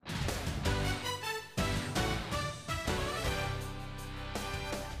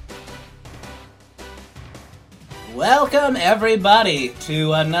Welcome, everybody,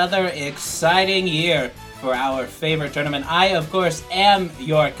 to another exciting year for our favorite tournament. I, of course, am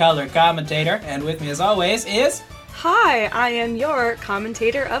your color commentator, and with me, as always, is... Hi, I am your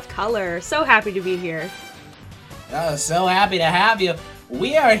commentator of color. So happy to be here. Oh, so happy to have you.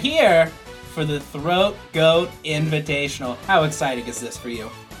 We are here for the Throat Goat Invitational. How exciting is this for you?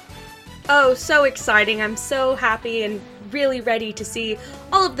 Oh, so exciting. I'm so happy and really ready to see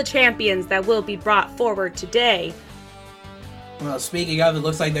all of the champions that will be brought forward today. Well, speaking of, it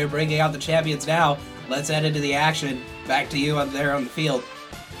looks like they're bringing out the champions now. Let's head into the action. Back to you out there on the field.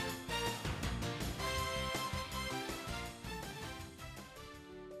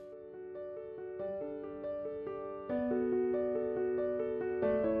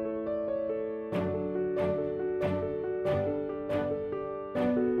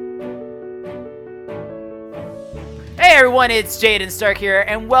 Hey everyone, it's Jaden Stark here,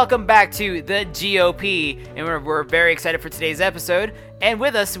 and welcome back to the GOP. And we're very excited for today's episode. And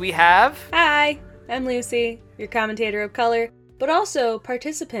with us we have... Hi, I'm Lucy, your commentator of color, but also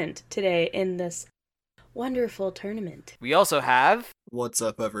participant today in this wonderful tournament. We also have... What's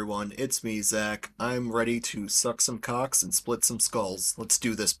up, everyone? It's me, Zach. I'm ready to suck some cocks and split some skulls. Let's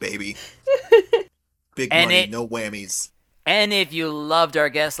do this, baby. Big money, no whammies. And if you loved our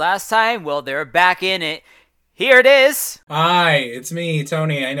guest last time, well, they're back in it. Here it is! Hi, it's me,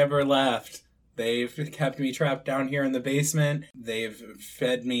 Tony. I never left. They've kept me trapped down here in the basement. They've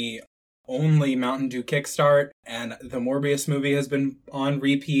fed me only Mountain Dew Kickstart, and the Morbius movie has been on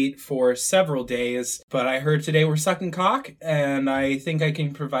repeat for several days. But I heard today we're sucking cock, and I think I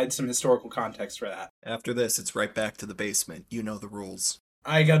can provide some historical context for that. After this, it's right back to the basement. You know the rules.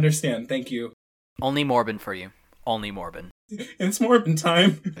 I understand, thank you. Only Morbin for you. Only Morbin. It's Morbin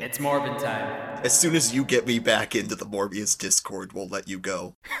time. It's Morbin time. As soon as you get me back into the Morbius Discord, we'll let you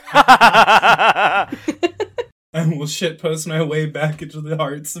go. I will shitpost my way back into the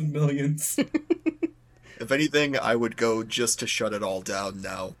hearts of millions. If anything, I would go just to shut it all down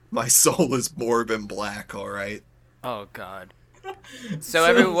now. My soul is Morbin black, alright? Oh, God. So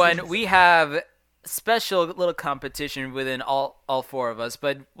everyone, we have special little competition within all four of us,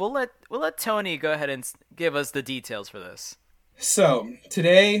 but we'll let Tony go ahead and give us the details for this. So,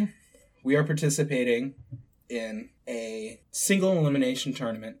 today we are participating in a single elimination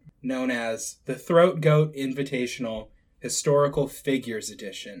tournament known as the Throat Goat Invitational Historical Figures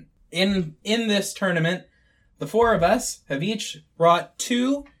Edition. In this tournament, the four of us have each brought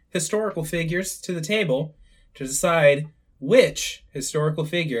two historical figures to the table to decide which historical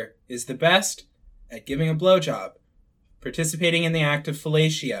figure is the best at giving a blowjob, participating in the act of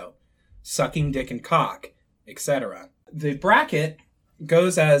fellatio, sucking dick and cock, etc. The bracket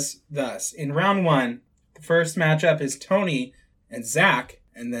goes as thus. In round one, the first matchup is Tony and Zach,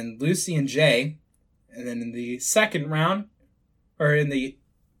 and then Lucy and Jay. And then in the second round, or in the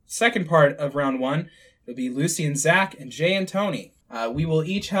second part of round one, it'll be Lucy and Zach and Jay and Tony. We will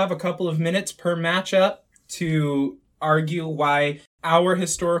each have a couple of minutes per matchup to argue why our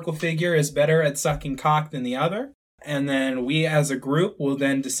historical figure is better at sucking cock than the other. And then we as a group will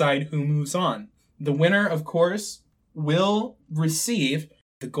then decide who moves on. The winner, of course, will receive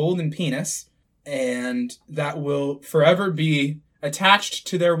the golden penis, and that will forever be attached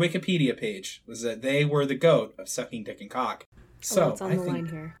to their Wikipedia page, was that they were the goat of sucking dick and cock. So what's on the line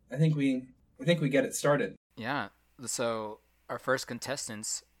here? I think we get it started. Yeah. So our first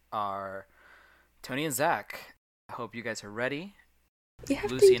contestants are Tony and Zach. I hope you guys are ready. You have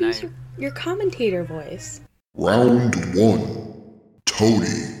Lucy to and use your commentator voice. Round 1.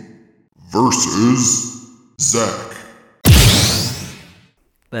 Tony versus Zach.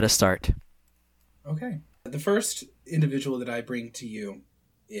 Let us start. Okay. The first individual that I bring to you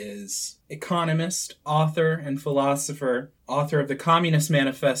is economist, author, and philosopher, author of the Communist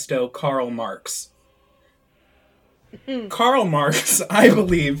Manifesto, Karl Marx. Karl Marx, I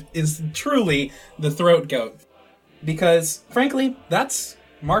believe, is truly the throat goat. Because, frankly, that's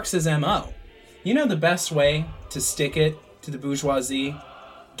Marx's MO. You know the best way to stick it to the bourgeoisie?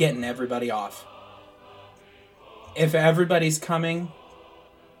 Getting everybody off. If everybody's coming,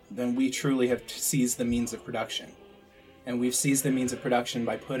 then we truly have seized the means of production. And we've seized the means of production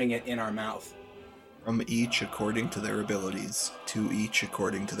by putting it in our mouth. From each according to their abilities, to each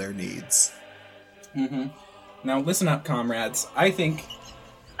according to their needs. Mm-hmm. Now listen up, comrades. I think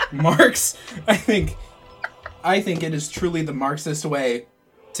Marx, I think it is truly the Marxist way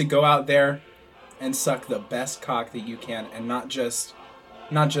to go out there and suck the best cock that you can, and not just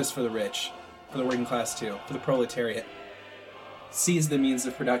for the rich, for the working class too, for the proletariat. Seize the means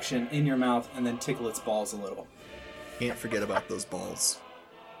of production in your mouth and then tickle its balls a little. Can't forget about those balls.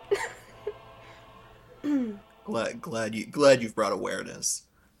 Glad you've brought awareness.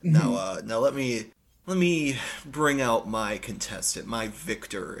 Now let me bring out my contestant, my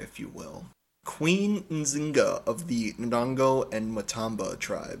victor, if you will. Queen Nzinga of the Ndongo and Matamba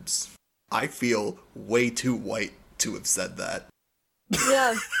tribes. I feel way too white to have said that.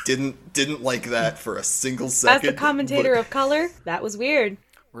 Yeah. Didn't like that for a single second. As the commentator of color, that was weird.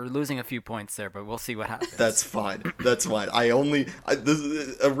 We're losing a few points there, but we'll see what happens. That's fine. Originally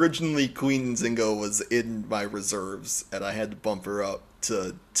Queen Nzinga was in my reserves, and I had to bump her up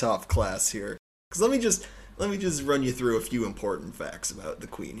to top class here. Because let me just run you through a few important facts about the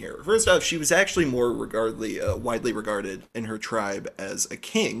queen here. First off, she was actually more widely regarded in her tribe as a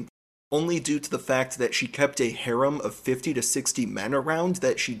king, only due to the fact that she kept a harem of 50 to 60 men around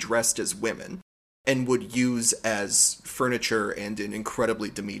that she dressed as women, and would use as furniture and in incredibly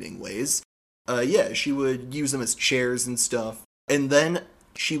demeaning ways. She would use them as chairs and stuff, and then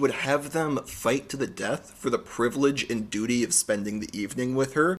she would have them fight to the death for the privilege and duty of spending the evening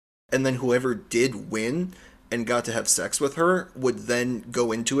with her, and then whoever did win and got to have sex with her would then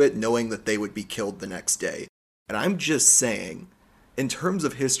go into it knowing that they would be killed the next day. And I'm just saying, in terms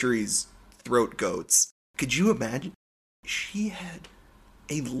of history's throat goats, could you imagine? She had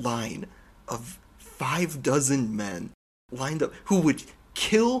a line of 6 men lined up who would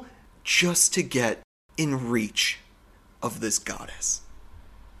kill just to get in reach of this goddess.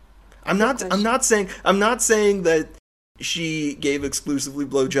 I'm not saying that she gave exclusively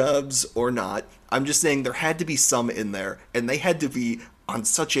blowjobs or not. I'm just saying there had to be some in there, and they had to be on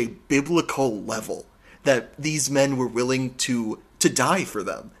such a biblical level that these men were willing to die for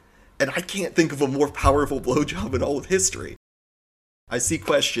them. And I can't think of a more powerful blowjob in all of history. I see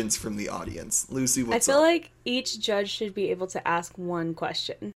questions from the audience. Lucy, what's up? I feel like each judge should be able to ask one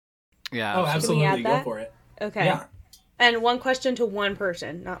question. Yeah. Oh, absolutely. Can we add that? Go for it. Okay. Yeah. And one question to one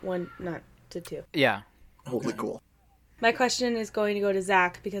person, not to two. Yeah. Holy cool. My question is going to go to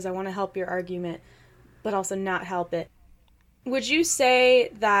Zach because I want to help your argument, but also not help it. Would you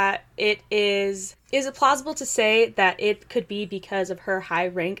say that it is it plausible to say that it could be because of her high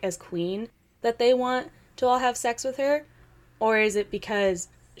rank as queen that they want to all have sex with her? Or is it because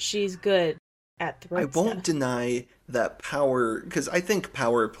she's good at throat I won't stuff? deny that power, because I think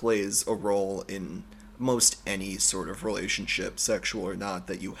power plays a role in most any sort of relationship, sexual or not,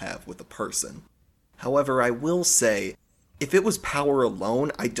 that you have with a person. However, I will say, if it was power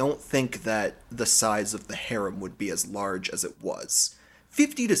alone, I don't think that the size of the harem would be as large as it was.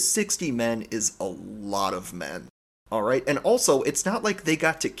 50 to 60 men is a lot of men. Alright, and also, it's not like they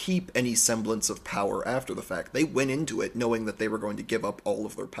got to keep any semblance of power after the fact. They went into it knowing that they were going to give up all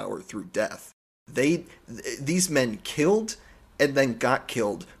of their power through death. These men killed and then got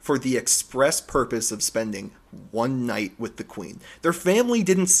killed for the express purpose of spending one night with the queen. Their family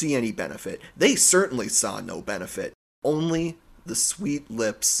didn't see any benefit. They certainly saw no benefit. Only the sweet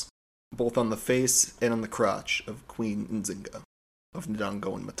lips, both on the face and on the crotch of Queen Nzinga, of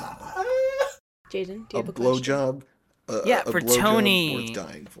Ndongo and Matamba. Jaden, do you have a question? Blowjob. For blowjob Tony. worth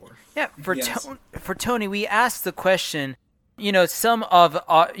dying for. Yeah, Yes. For Tony, we asked the question. Some of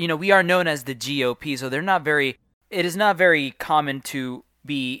we are known as the GOP, so it is not very common to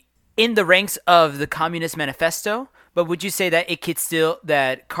be in the ranks of the Communist Manifesto. But would you say that it could still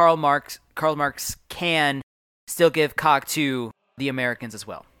that Karl Marx can still give cock to the Americans as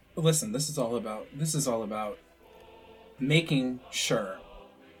well? Listen, this is all about making sure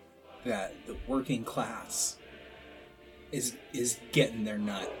that the working class is getting their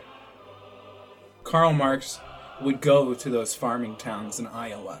nut. Karl Marx would go to those farming towns in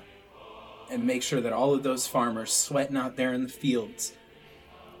Iowa and make sure that all of those farmers sweating out there in the fields,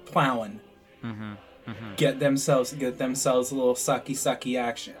 plowing, get themselves a little sucky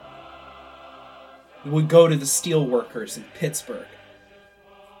action. He would go to the steel workers in Pittsburgh,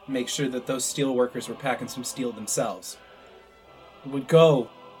 make sure that those steel workers were packing some steel themselves. He would go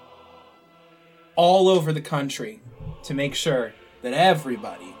all over the country to make sure that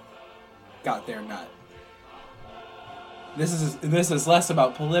everybody got their nut. This is less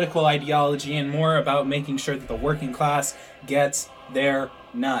about political ideology and more about making sure that the working class gets their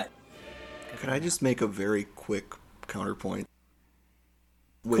nut. Could I just make a very quick counterpoint?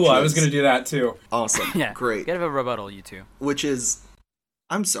 Cool, I was going to do that too. Awesome. Yeah, Great. Get a rebuttal, you two. Which is,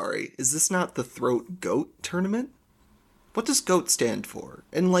 I'm sorry, is this not the Throat Goat tournament? What does GOAT stand for?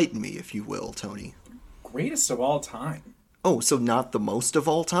 Enlighten me, if you will, Tony. Greatest of all time. Oh, so not the most of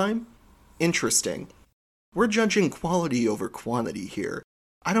all time? Interesting. We're judging quality over quantity here.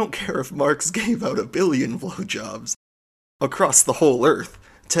 I don't care if Marx gave out 1 billion blowjobs across the whole earth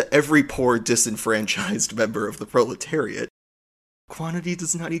to every poor disenfranchised member of the proletariat. Quantity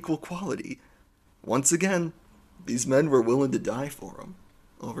does not equal quality. Once again, These men were willing to die for him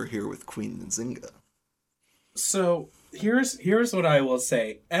over here with Queen Nzinga. So here's what I will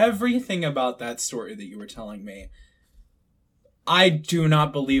say. Everything about that story that you were telling me, I do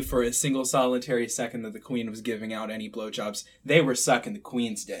not believe for a single solitary second that the queen was giving out any blowjobs. They were sucking the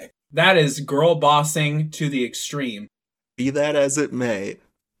queen's dick. That is girl bossing to the extreme. Be that as it may,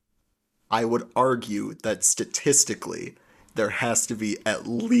 I would argue that statistically, there has to be at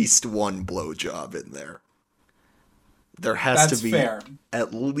least one blowjob in there. There has to be fair.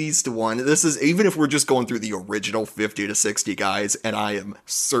 At least one. This is even if we're just going through the original 50 to 60 guys, and I am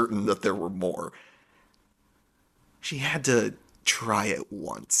certain that there were more. She had to try it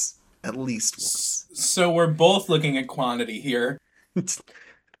once. At least once. So we're both looking at quantity here.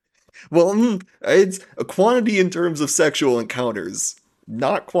 Well, it's a quantity in terms of sexual encounters,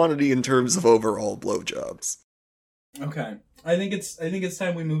 not quantity in terms of overall blowjobs. Okay. I think it's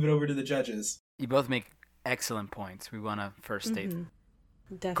time we move it over to the judges. You both make excellent points. We want to first state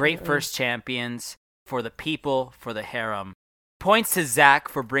Definitely. great first champions for the people, for the harem. Points to Zach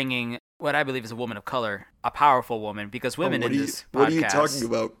for bringing what I believe is a woman of color, a powerful woman, because women in this podcast... What are you talking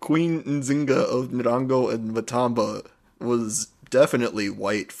about? Queen Nzinga of Mirango and Matamba was definitely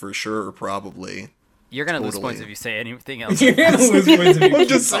white for sure, probably. You're going to lose points if you say anything else. You're going to lose points if you I'm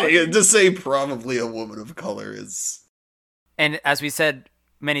just saying, to say probably a woman of color is... And as we said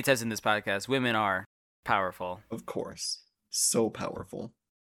many times in this podcast, women are powerful. Of course. So powerful.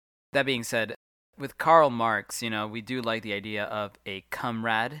 That being said, with Karl Marx, we do like the idea of a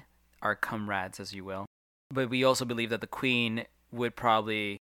comrade, our comrades, as you will. But we also believe that the queen would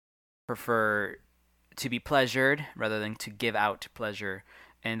probably prefer to be pleasured rather than to give out pleasure.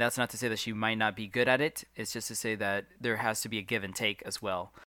 And that's not to say that she might not be good at it. It's just to say that there has to be a give and take as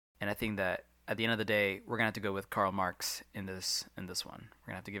well. And I think that at the end of the day, we're going to have to go with Karl Marx in this one. We're going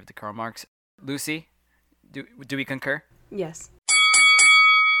to have to give it to Karl Marx. Lucy, do we concur? Yes.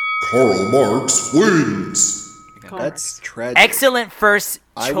 Karl Marx wins. That's tragic. Excellent first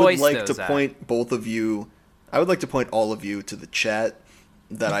choice, I would like though, to Zach. point both of you... I would like to point all of you to the chat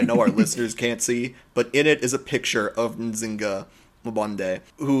that I know our listeners can't see, but in it is a picture of Nzinga Mbonde,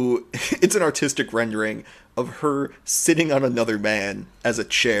 who... It's an artistic rendering of her sitting on another man as a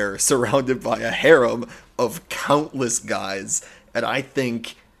chair, surrounded by a harem of countless guys, and I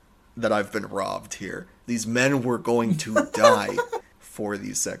think that I've been robbed here. These men were going to die for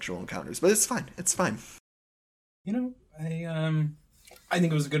these sexual encounters, but it's fine. It's fine. I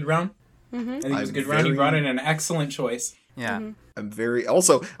think it was a good round. Mm-hmm. I think it was a good round. You brought in an excellent choice. Yeah. Mm-hmm. I'm very...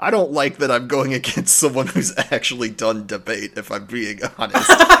 Also, I don't like that I'm going against someone who's actually done debate, if I'm being honest.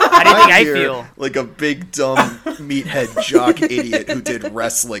 How do you think I here feel? Like a big, dumb, meathead jock idiot who did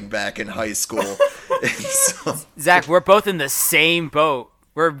wrestling back in high school. And so, Zach, we're both in the same boat.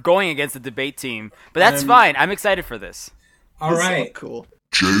 We're going against the debate team. But that's fine. I'm excited for this. All this is right. all cool.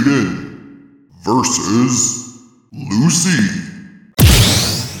 Jaden versus Lucy.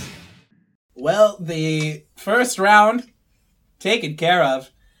 Well, the first round taken care of.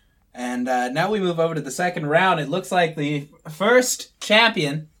 And now we move over to the second round. It looks like the first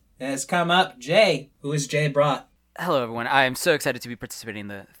champion has come up. Jay. Who is Jay brought? Hello, everyone. I am so excited to be participating in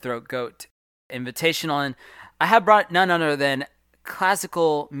the Throat Goat Invitational. And I have brought none other than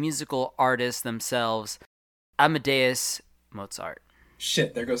classical musical artists themselves, Amadeus Mozart.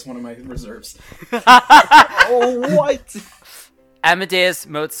 Shit, there goes one of my reserves. Oh, what? Amadeus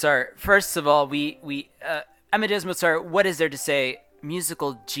Mozart. First of all, Amadeus Mozart, what is there to say?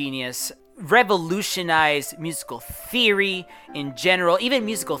 Musical genius, revolutionized musical theory in general, even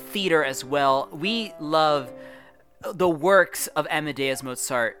musical theater as well. We love the works of Amadeus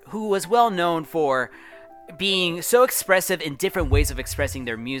Mozart, who was well known for being so expressive in different ways of expressing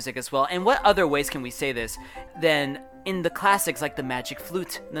their music as well. And what other ways can we say this than in the classics like the Magic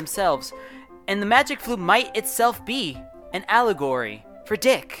Flute themselves? And the Magic Flute might itself be an allegory for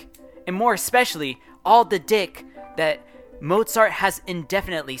dick, and more especially all the dick that Mozart has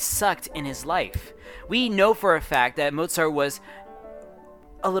indefinitely sucked in his life. We know for a fact that Mozart was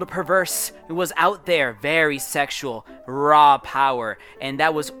a little perverse. It was out there, very sexual, raw power, and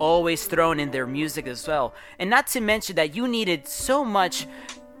that was always thrown in their music as well. And not to mention that you needed so much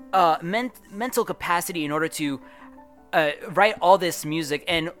mental capacity in order to write all this music,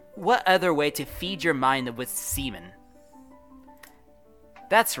 and what other way to feed your mind with semen?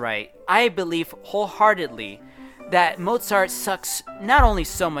 That's right. I believe wholeheartedly that Mozart sucks not only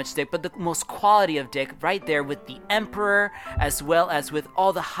so much dick, but the most quality of dick right there with the emperor as well as with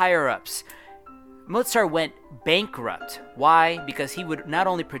all the higher-ups. Mozart went bankrupt. Why? Because he would not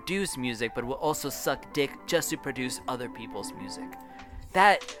only produce music, but would also suck dick just to produce other people's music.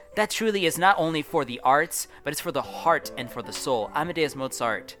 that truly is not only for the arts, but it's for the heart and for the soul. Amadeus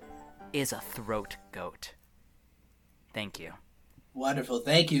Mozart is a throat goat. Thank you. Wonderful.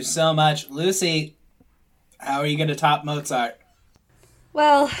 Thank you so much. Lucy, how are you going to top Mozart?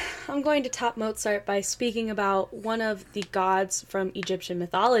 Well, I'm going to top Mozart by speaking about one of the gods from Egyptian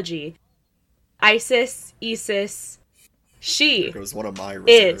mythology. Isis. She There goes one of my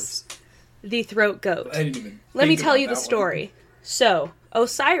reserves. is the throat goat. I didn't even Let me think tell about you the that one. story. So,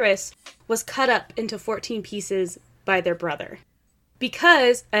 Osiris was cut up into 14 pieces by their brother.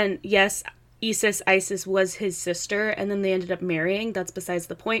 Because, and yes, Isis was his sister, and then they ended up marrying. That's besides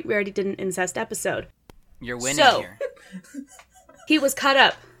the point. We already did an incest episode. You're winning here. He was cut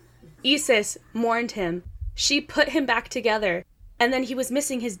up. Isis mourned him. She put him back together, and then he was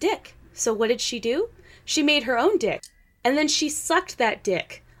missing his dick. So what did she do? She made her own dick, and then she sucked that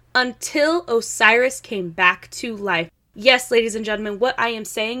dick until Osiris came back to life. Yes, ladies and gentlemen, what I am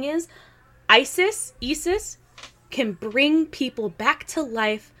saying is Isis can bring people back to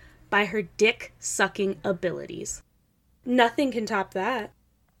life by her dick-sucking abilities. Nothing can top that.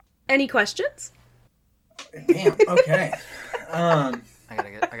 Any questions? Damn, okay. I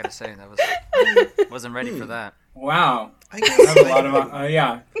gotta say that wasn't ready for that. Wow. I That's a lot of,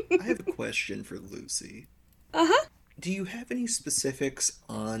 yeah. I have a question for Lucy. Uh-huh. Do you have any specifics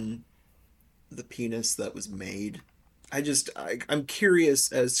on the penis that was made? I'm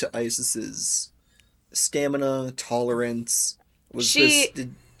curious as to Isis's stamina, tolerance. She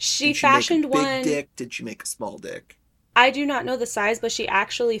did fashioned make a big one. dick? Did she make a small dick? I do not know the size, but she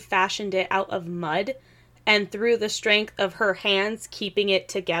actually fashioned it out of mud, and through the strength of her hands keeping it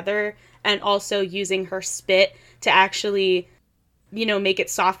together and also using her spit to actually, make it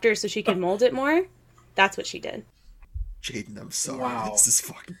softer so she could mold it more. That's what she did. Jaden, I'm sorry. Wow. This is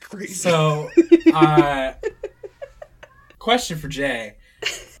fucking crazy. So, question for Jay.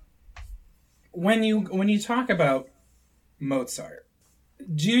 When you talk about Mozart,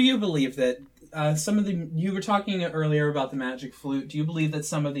 do you believe that you were talking earlier about the magic flute, do you believe that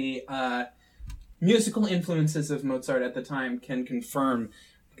some of the musical influences of Mozart at the time can confirm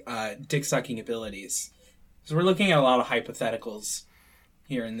dick-sucking abilities? So we're looking at a lot of hypotheticals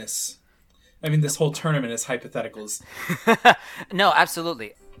here in this. I mean, this whole tournament is hypotheticals. No,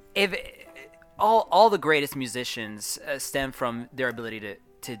 absolutely. If all the greatest musicians stem from their ability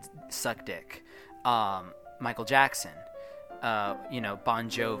to suck dick. Michael Jackson, Bon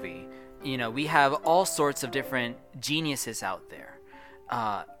Jovi. We have all sorts of different geniuses out there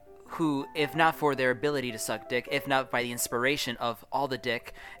who, if not for their ability to suck dick, if not by the inspiration of all the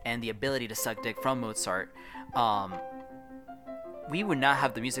dick and the ability to suck dick from Mozart, we would not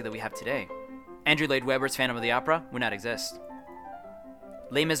have the music that we have today. Andrew Lloyd Webber's Phantom of the Opera would not exist.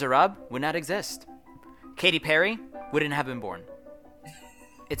 Les Miserables would not exist. Katy Perry wouldn't have been born.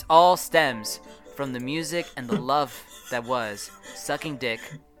 It all stems from the music and the love that was sucking dick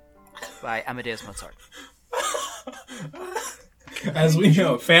by Amadeus Mozart. As we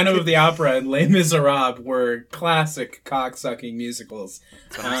know, Phantom of the Opera and Les Miserables were classic cock-sucking musicals.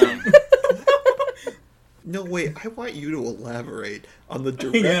 That's what I'm saying. No, wait, I want you to elaborate on the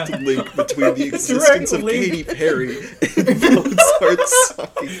direct link between the existence of link. Katy Perry and Mozart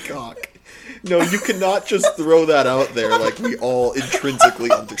sucking cock. No, you cannot just throw that out there like we all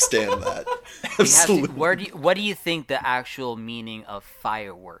intrinsically understand that. Absolutely. What do you think the actual meaning of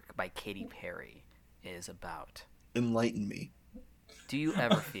Firework by Katy Perry is about? Enlighten me. Do you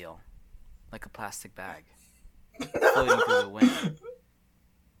ever feel like a plastic bag floating through the wind?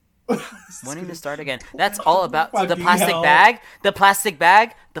 Wanting to start again. That's all about the plastic hell. bag. The plastic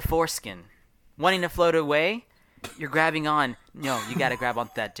bag, the foreskin. Wanting to float away, you're grabbing on. No, you gotta grab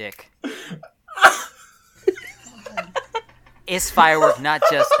onto that dick. Is Firework not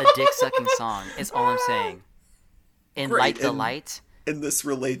just a dick-sucking song? Is all I'm saying. In Great, Light the and- Light. And this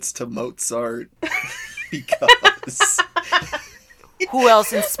relates to Mozart because Who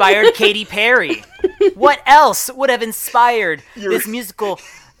else inspired Katy Perry? What else would have inspired this musical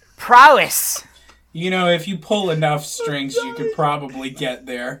prowess? If you pull enough strings, you could probably get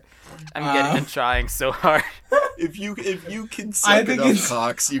there. I'm trying so hard. if you can suck enough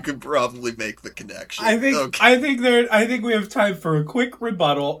cocks, you can probably make the connection. I think Okay. I think we have time for a quick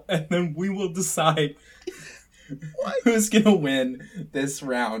rebuttal, and then we will decide who's gonna win this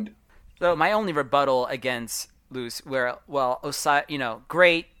round. So my only rebuttal against Luce,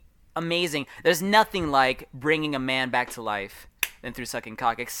 great, amazing. There's nothing like bringing a man back to life than through sucking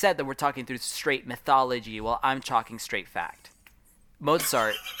cock, except that we're talking through straight mythology while I'm talking straight fact.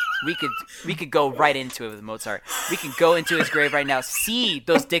 Mozart, we could go right into it with Mozart. We could go into his grave right now, see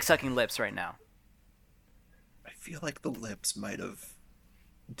those dick-sucking lips right now. I feel like the lips might have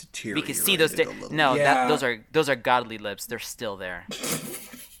We can see those. No, Yeah. those are godly lips. They're still there.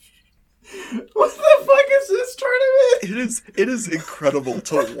 What the fuck is this tournament? It is incredible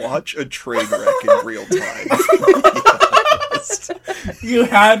to watch a train wreck in real time. You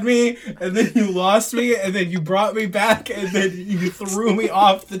had me, and then you lost me, and then you brought me back, and then you threw me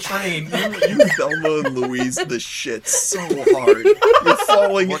off the train. You Thelma and Louise the shit so hard. You're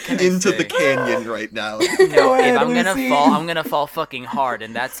falling into the canyon right now. No, ahead, if I'm Lucy. I'm gonna fall fucking hard,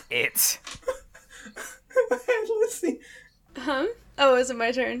 and that's it. Lucy. Huh? Oh, is it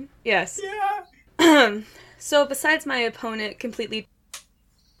my turn? Yes. Yeah. So besides my opponent completely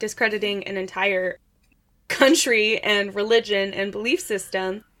discrediting an entire country and religion and belief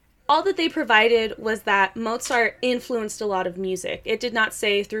system, all that they provided was that Mozart influenced a lot of music. It did not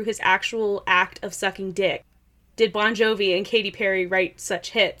say through his actual act of sucking dick did Bon Jovi and Katy Perry write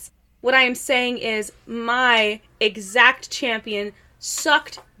such hits. What I am saying is my exact champion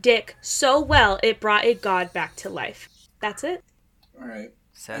sucked dick so well it brought a god back to life. That's it. All right.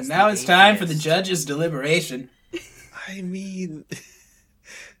 Says And now the it's time for the atheist. judge's deliberation. I mean,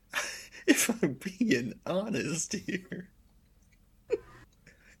 if I'm being honest here,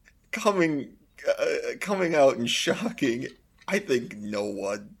 coming out and shocking, I think no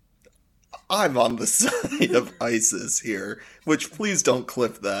one. I'm on the side of ISIS here, which please don't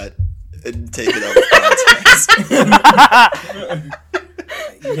clip that and take it out of context.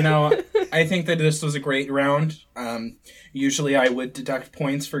 You know, I think that this was a great round. Usually I would deduct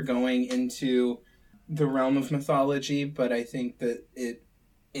points for going into the realm of mythology, but I think that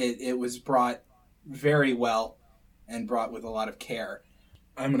it was brought very well and brought with a lot of care.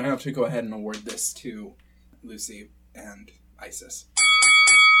 I'm going to have to go ahead and award this to Lucy and Isis.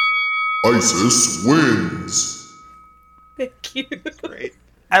 Isis wins. Thank you. Great.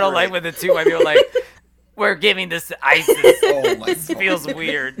 I don't like when the two white people are like, we're giving this to ISIS. Oh my This feels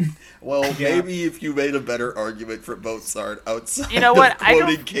weird. Well, Yeah. maybe if you made a better argument for Mozart outside You know what? of I don't-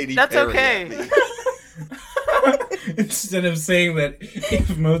 quoting Katy that's Perry okay. at me. Instead of saying that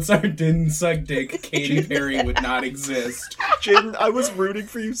if Mozart didn't suck dick, Katy Perry would not exist. Jaden, I was rooting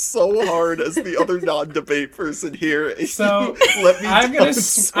for you so hard as the other non-debate person here. and So, you let me I'm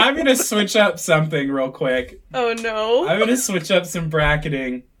down gonna switch up something real quick. Oh no. I'm gonna switch up some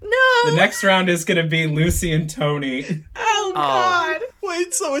bracketing. No. The next round is gonna be Lucy and Tony. Oh god.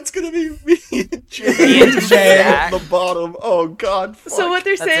 Wait, so it's gonna be me and Jay Me and at Jack. the bottom. Oh God. Fuck. So what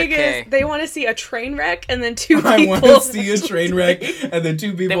they're That's saying okay. is they want to see a train wreck and then two I people. want to see a train wreck, and then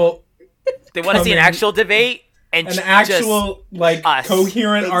two people, They want to see an Coming. actual debate and an just actual like us.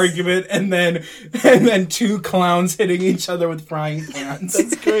 coherent That's- argument, and then two clowns hitting each other with frying pans.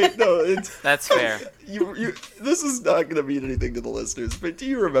 That's great. No, it's That's fair. you. This is not gonna mean anything to the listeners. But do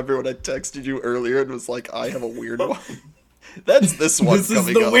you remember when I texted you earlier and was like, "I have a weird one." That's this one. This is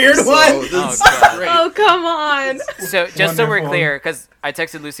coming the up, weird so one? This Oh, is God. great. Oh come on. So just so we're Wonderful. clear, because I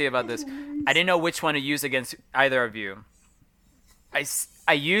texted Lucy about this, I didn't know which one to use against either of you.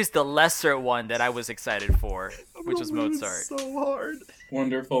 I used the lesser one that I was excited for, which was Mozart. So hard.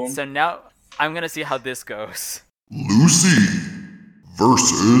 Wonderful. So now I'm gonna see how this goes. Lucy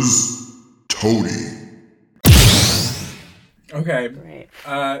versus Tony. Okay.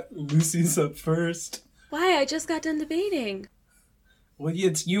 Right. Lucy's up first. Why? I just got done debating. Well,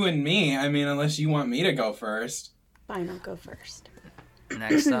 it's you and me. I mean, unless you want me to go first. Fine, I'll go first.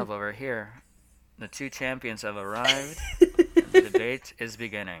 Next up over here, the two champions have arrived. The debate is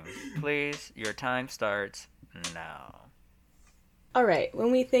beginning. Please, your time starts now. All right,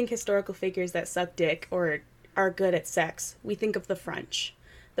 when we think historical figures that suck dick or are good at sex, we think of the French.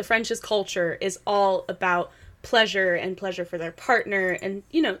 The French's culture is all about pleasure and pleasure for their partner and,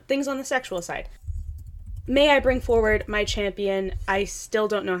 things on the sexual side. May I bring forward my champion? I still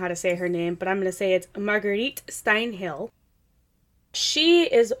don't know how to say her name, but I'm going to say it's Marguerite Steinhill. She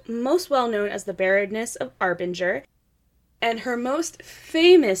is most well known as the Baroness of Arbinger, and her most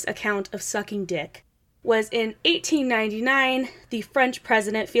famous account of sucking dick was in 1899. The French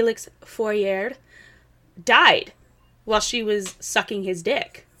president, Felix Fourier, died while she was sucking his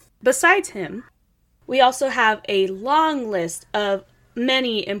dick. Besides him, we also have a long list of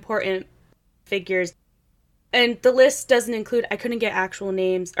many important figures. And the list doesn't include, I couldn't get actual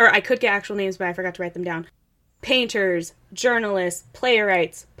names, or I could get actual names, but I forgot to write them down. Painters, journalists,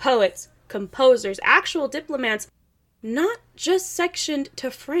 playwrights, poets, composers, actual diplomats, not just sectioned to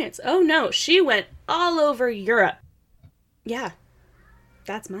France. Oh no, she went all over Europe. Yeah,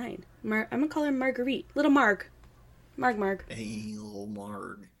 that's mine. I'm gonna call her Marguerite. Little Marg. Marg. Hey, little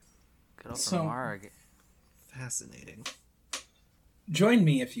Marg. Good old So- Marg. Fascinating. Join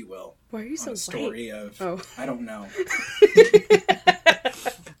me, if you will, Why are you on so a story of Oh. I don't know.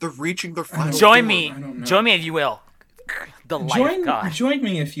 They're reaching their final Join form. me. I don't know. Join me if you will. The life god. Join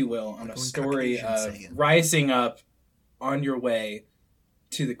me, if you will, on a going story Caucasian of saying. rising up on your way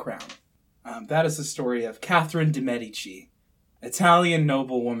to the crown. That is the story of Catherine de' Medici, Italian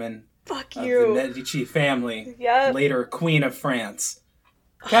noblewoman Fuck of the you. Medici family, Yep. later Queen of France.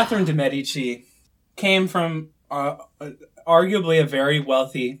 Catherine de' Medici came from arguably a very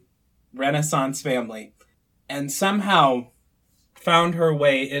wealthy Renaissance family, and somehow found her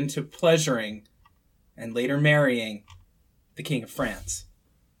way into pleasuring and later marrying the King of France,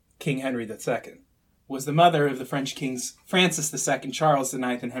 King Henry II. Was the mother of the French kings Francis II, Charles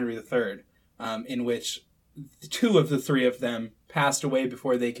IX, and Henry III, in which two of the three of them passed away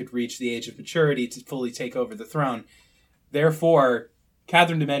before they could reach the age of maturity to fully take over the throne. Therefore,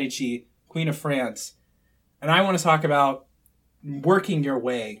 Catherine de' Medici, Queen of France, and I want to talk about working your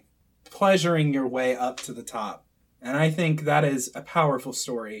way, pleasuring your way up to the top. And I think that is a powerful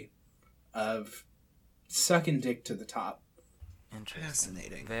story of sucking dick to the top. Interesting.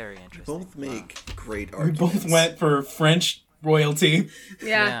 Fascinating. Very You interesting. both make great We arguments. both went for French royalty.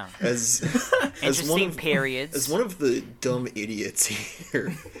 Yeah. as Interesting periods. As one of the dumb idiots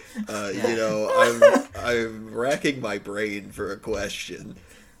here, you know, I'm racking my brain for a question.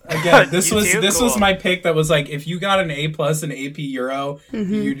 Again, this You was do? this was Cool. my pick. That was like, if you got an A plus in AP Euro,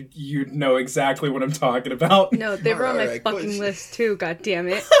 you'd know exactly what I'm talking about. No, they were on my Alright, fucking question. list too, god damn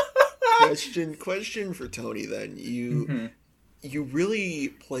it. Question for Tony then. You really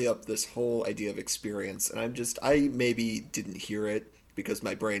play up this whole idea of experience, and I maybe didn't hear it because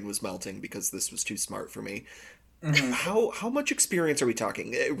my brain was melting because this was too smart for me. How much experience are we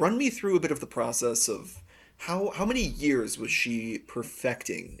talking? Run me through a bit of the process of how many years was she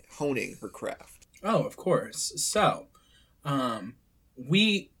perfecting, honing her craft? Oh, of course. So,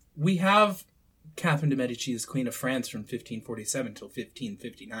 we have Catherine de' Medici as Queen of France from 1547 till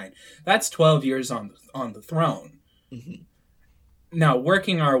 1559. That's 12 years on the throne. Now,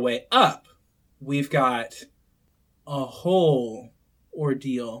 working our way up, we've got a whole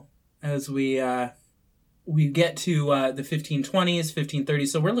ordeal as we get to the 1520s, 1530s.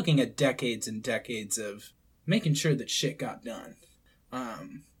 So we're looking at decades and decades of making sure that shit got done.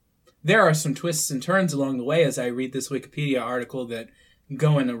 There are some twists and turns along the way as I read this Wikipedia article that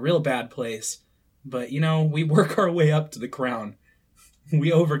go in a real bad place. But, you know, we work our way up to the crown.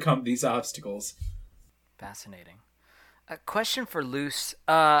 We overcome these obstacles. Fascinating. A question for Luce.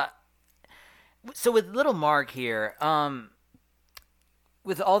 So with little Mark here,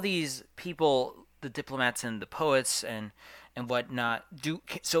 with all these people, the diplomats and the poets and whatnot,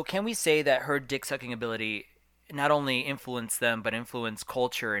 so can we say that her dick sucking ability not only influenced them but influenced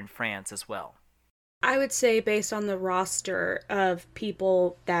culture in France as well? I would say based on the roster of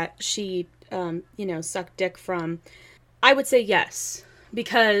people that she, sucked dick from, I would say yes.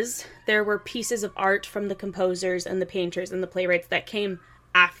 Because there were pieces of art from the composers and the painters and the playwrights that came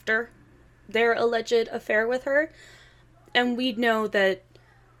after their alleged affair with her. And we know that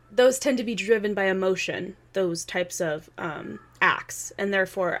those tend to be driven by emotion, those types of acts. And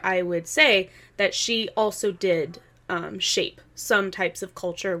therefore, I would say that she also did shape some types of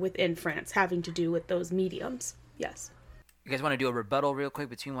culture within France having to do with those mediums. Yes. You guys want to do a rebuttal real quick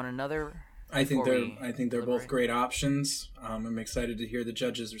between one another? I think before they're both great options. I'm excited to hear the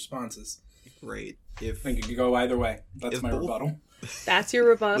judges' responses. Great. I think it could go either way. That's If my both- rebuttal. That's your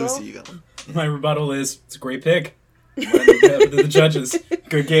rebuttal? Lucy, you go. My rebuttal is, it's a great pick. The judges.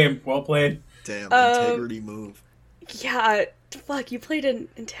 Good game. Well played. Damn, integrity move. Yeah, fuck, you played an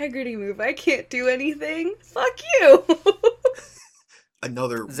integrity move. I can't do anything. Fuck you.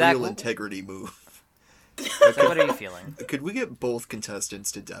 Another Zach, real what- integrity move. So what are you feeling? Could we get both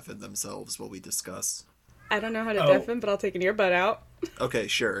contestants to deafen themselves while we discuss? I don't know how to Oh. deafen, but I'll take an earbud out. Okay,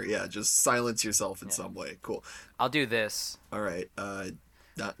 sure. Yeah, just silence yourself in some way. Cool. I'll do this. All right.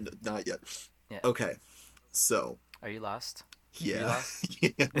 Not yet. Yeah. Okay. So, Are you lost? yeah. lost? Yeah,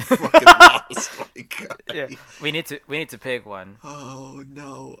 I'm fucking lost. My God. Yeah. We need to pick one. Oh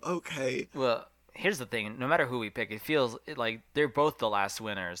no. Okay. Well, here's the thing. No matter who we pick, it feels like they're both the last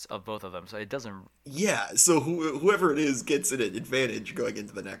winners of both of them. So it doesn't. Yeah. So whoever it is gets an advantage going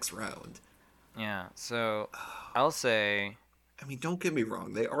into the next round. Yeah. So I'll say. I mean, don't get me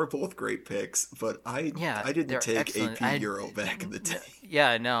wrong; they are both great picks, but I they're didn't take excellent. AP Euro back in the day.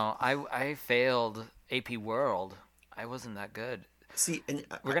 Yeah. No. I failed AP World. I wasn't that good. See, and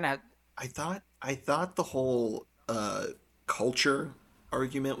We're gonna have. I thought the whole culture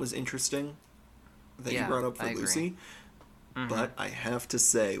argument was interesting that Yeah, you brought up for I agree. Lucy, but I have to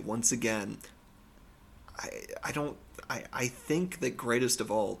say once again, I think that greatest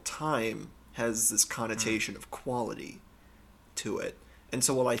of all time has this connotation of quality to it, And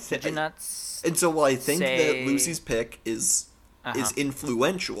so while I think, Did you not that Lucy's pick is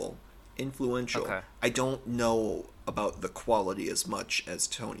influential, Okay. I don't know about the quality as much as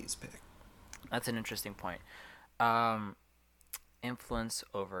Tony's pick. That's an interesting point. Influence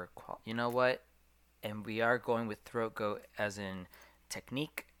over quality. You know what? And we are going with throat goat as in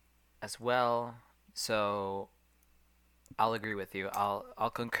technique as well. So I'll agree with you.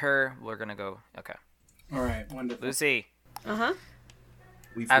 I'll concur. We're gonna go. Okay. All right, wonderful. Lucy.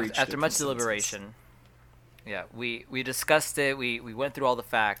 After much deliberation, yeah, we discussed it. We went through all the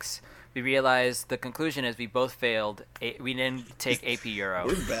facts. We realized the conclusion is we both failed. We didn't take AP Euro.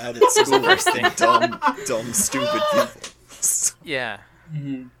 We're bad at school. dumb, stupid people. Yeah.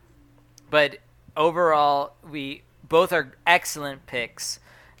 Mm-hmm. But overall, we both are excellent picks,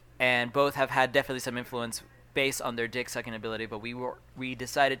 and both have had definitely some influence based on their dick sucking ability. But we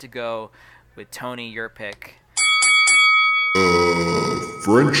decided to go with Tony, your pick.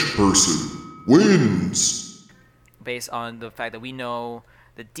 French person wins. Based on the fact that we know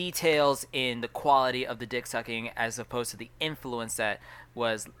the details in the quality of the dick sucking as opposed to the influence that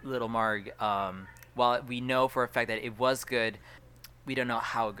was Little Marg. While we know for a fact that it was good, we don't know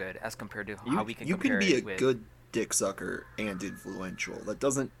how good as compared to how we can compare it with. You can be a good dick sucker and influential. That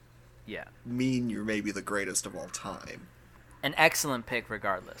doesn't mean you're maybe the greatest of all time. An excellent pick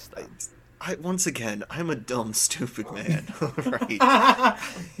regardless, though. Once again, I'm a dumb, stupid man. Right.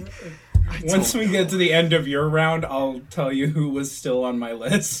 Once we get to the end of your round, I'll tell you who was still on my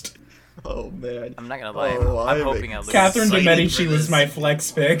list. Oh, man. I'm not going to lie. I'm hoping I lose. Catherine de Medici was my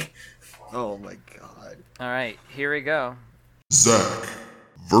flex pick. Oh, my God. All right, here we go. Zach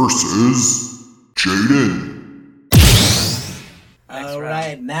versus Jaden. All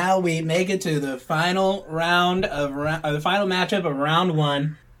right, now we make it to the final round of the final matchup of round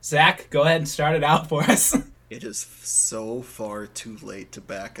one. Zach, go ahead and start it out for us. It is so far too late to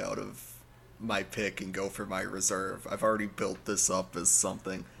back out of my pick and go for my reserve. I've already built this up as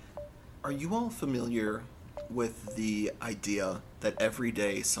something. Are you all familiar with the idea that every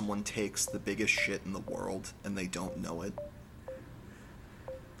day someone takes the biggest shit in the world and they don't know it?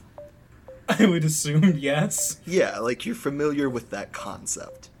 I would assume yes. Yeah, like you're familiar with that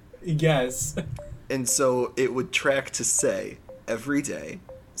concept. Yes. And so it would track to say, every day,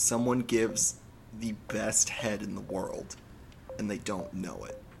 someone gives the best head in the world, and they don't know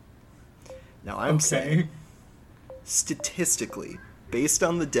it. Now, I'm saying, statistically, based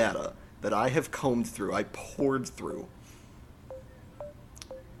on the data that I have combed through, I poured through,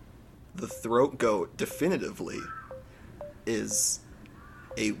 the throat goat definitively is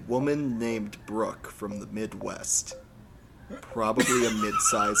a woman named Brooke from the Midwest, probably a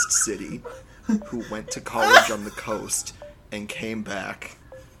mid-sized city, who went to college on the coast and came back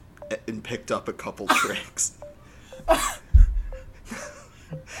and picked up a couple tricks.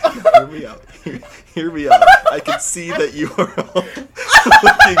 Hear me out. Hear me out. I can see that you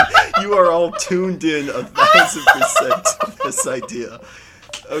are all tuned in 1,000% to this idea.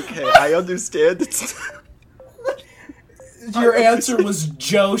 Okay, I understand it's... Your answer was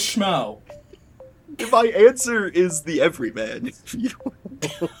Joe Schmo. My answer is the everyman.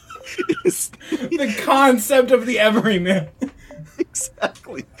 The concept of the everyman.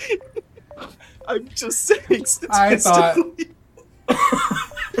 Exactly. I'm just saying statistically.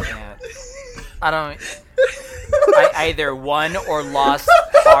 I either won or lost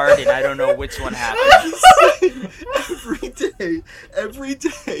hard, and I don't know which one happened. Every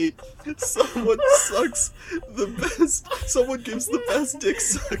day, someone gives the best dick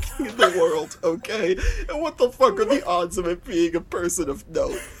sucking in the world, okay? And what the fuck are the odds of it being a person of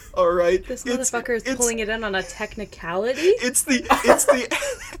note? Alright? This motherfucker is pulling it in on a technicality? It's the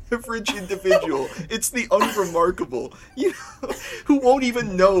average individual. It's the unremarkable. You know, who won't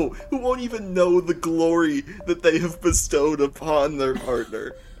even know the glory that they have bestowed upon their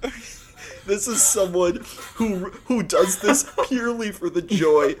partner. This is someone who does this purely for the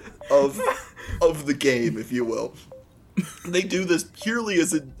joy of the game, if you will. They do this purely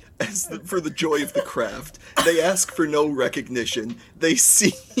for the joy of the craft. They ask for no recognition. They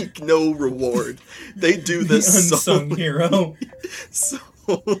seek no reward. They do this the unsung hero.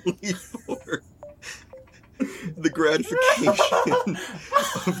 Solely for the gratification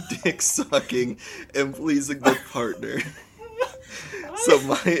of dick sucking and pleasing their partner. So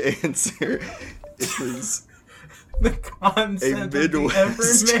my answer is the A concept of the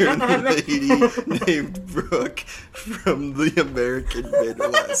Midwestern everyman. lady named Brooke from the American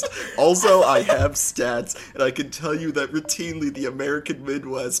Midwest. Also, I have stats, and I can tell you that routinely the American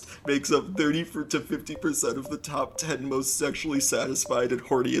Midwest makes up 30 to 50% of the top 10 most sexually satisfied and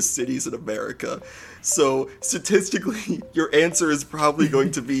horniest cities in America. So, statistically, your answer is probably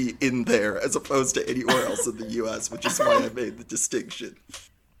going to be in there, as opposed to anywhere else in the U.S., which is why I made the distinction.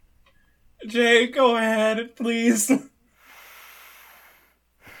 Jay, go ahead, please.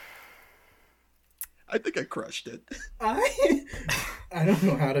 I think I crushed it. I don't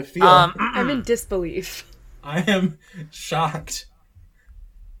know how to feel. I'm in disbelief. I am shocked.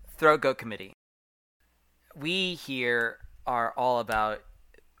 Throat Goat Committee. We here are all about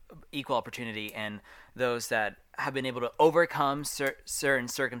equal opportunity and those that have been able to overcome certain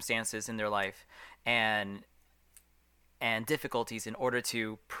circumstances in their life and difficulties in order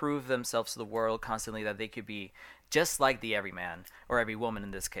to prove themselves to the world constantly that they could be just like the everyman, or every woman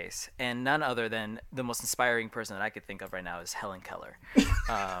in this case. And none other than the most inspiring person that I could think of right now is Helen Keller.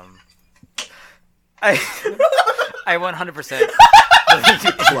 I 100% Clowns are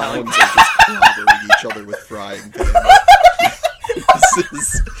just clobbering each other with frying pans. This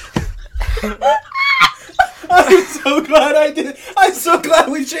is... I'm so glad I did. I'm so glad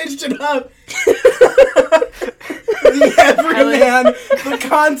we changed it up. The everyman, the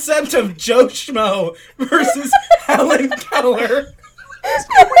concept of Joe Schmo versus Helen Keller. We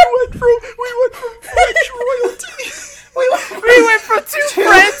went from French royalty. We went from two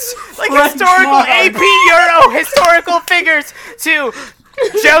French, like French historical monarchs. AP Euro historical figures to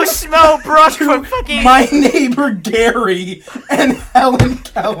Joe Schmo Brooke from fucking. My neighbor Gary and Helen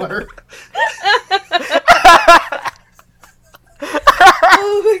Keller.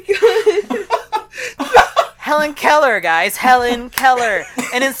 Oh my god. Helen Keller, guys. Helen Keller.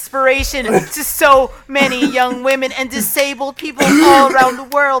 An inspiration to so many young women and disabled people all around the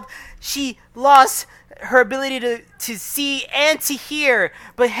world. She lost her ability to see and to hear.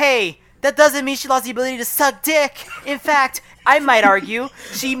 But hey, that doesn't mean she lost the ability to suck dick. In fact, I might argue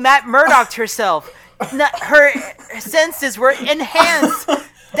she Matt Murdocked herself. Her senses were enhanced.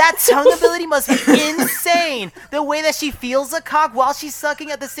 That tongue ability must be insane. The way that she feels a cock while she's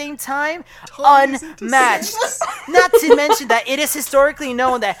sucking at the same time, unmatched. Not to mention that it is historically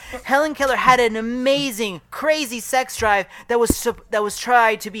known that Helen Keller had an amazing, crazy sex drive that was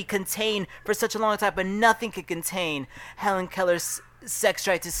tried to be contained for such a long time, but nothing could contain Helen Keller's sex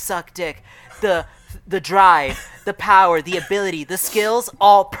drive to suck dick. The drive, the power, the ability, the skills,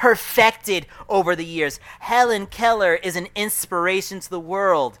 all perfected over the years. Helen Keller is an inspiration to the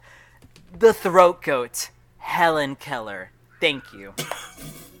world. The throat goat, Helen Keller. Thank you.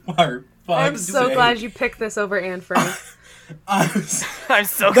 I'm so glad you picked this over Anne Frank. I'm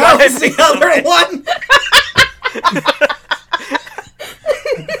so That glad was the other one.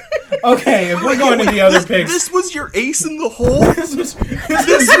 Okay, if we're going to the other picks, This was your ace in the hole? this was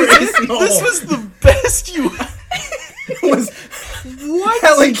the best you... was What?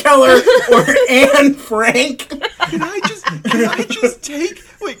 Helen Keller or Anne Frank. Can I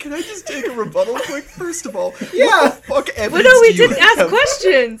just take a rebuttal quick? First of all, Yeah. what the fuck But evidence no, we do you didn't ask have?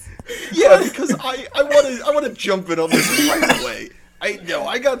 questions. Yeah, because I want to jump in on this right away.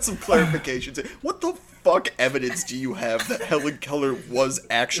 I got some clarifications. What the fuck evidence do you have that Helen Keller was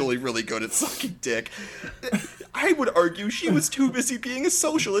actually really good at sucking dick? I would argue she was too busy being a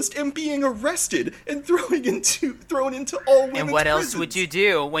socialist and being arrested and thrown into all women's And what else prisons. would you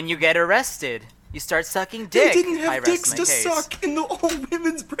do when you get arrested? You start sucking dick. They didn't I have rest dicks my to case. suck in the all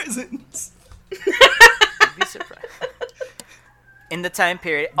women's prisons. You'd be surprised. In the time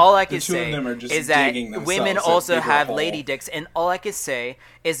period, all I can two of say them are just is that digging themselves women a also bigger have hole. lady dicks, and all I can say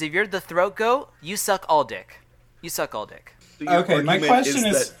is if you're the throat goat, you suck all dick. You suck all dick. So your Okay, my argument question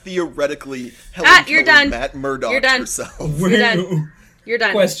is- that theoretically Helen You're Keller done. Matt Murdock You're done. herself. You're done. You're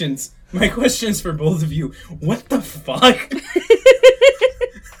done. Questions. My question is for both of you. What the fuck?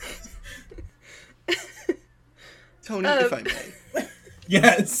 Tony, if I may.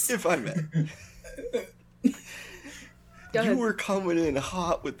 Yes. If I may. Go You ahead. were coming in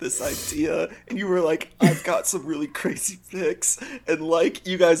hot with this idea, and you were like, I've got some really crazy pics, and like,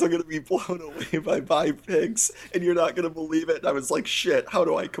 you guys are gonna be blown away by my pics, and you're not gonna believe it. And I was like, shit, how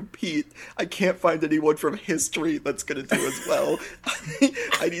do I compete? I can't find anyone from history that's gonna do as well.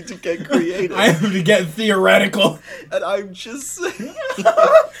 I need to get creative. I have to get theoretical. And I'm just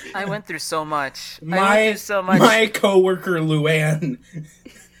I went through so much. I went My through so much. my coworker Luann.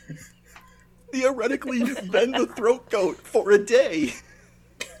 theoretically been the throat goat for a day.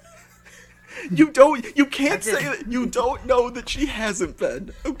 You can't say that you don't know that she hasn't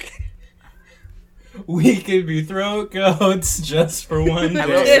been. Okay. We could be throat goats just for one I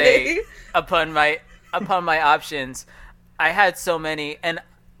will day. say, upon my options, I had so many, and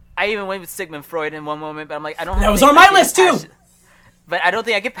I even went with Sigmund Freud in one moment. But I'm like, I don't. That was think on I my can list too. But I don't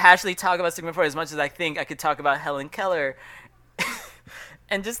think I could passionately talk about Sigmund Freud as much as I think I could talk about Helen Keller,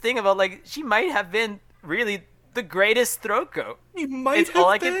 and just think about like she might have been really the greatest throat goat. She might It's have all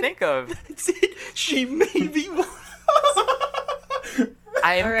I been. can think of. That's it. She may be one.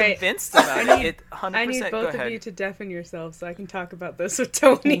 I am All right. convinced about it. 100%. I need Go both ahead. of you to deafen yourselves so I can talk about this with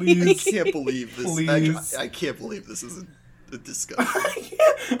Tony. Please. I can't believe this. Please. I can't believe this is a discussion.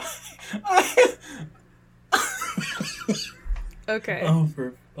 Okay. Oh,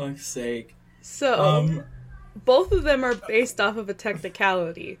 for fuck's sake. So, both of them are based off of a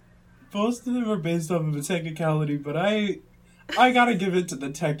technicality. Both of them are based off of a technicality, but I gotta give it to the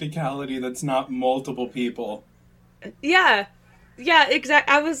technicality that's not multiple people. Yeah. Yeah,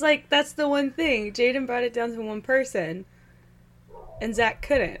 exactly. I was like, that's the one thing. Jaden brought it down to one person. And Zach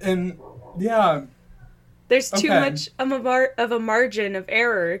couldn't. And, yeah, There's too Okay. much of a margin of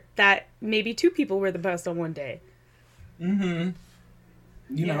error that maybe two people were the best on one day. you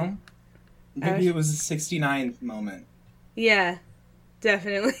know, maybe it was a 69 moment. Yeah,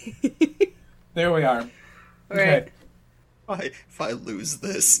 definitely. There we are. Right. If I lose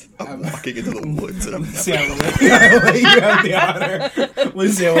this, I'm walking into the woods and I'm Lucy, never I will let you have the honor.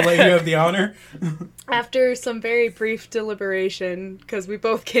 Lucy, I will let you have the honor. After some very brief deliberation, because we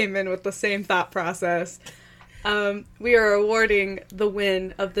both came in with the same thought process, we are awarding the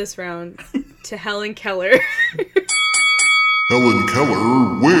win of this round to Helen Keller. Helen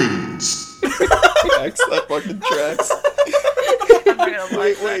Keller wins. tracks. That fucking tracks.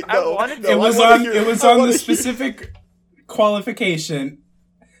 Wait, I no. wanted no, It I was wanna on. hear- It was I on wanna the hear- specific qualification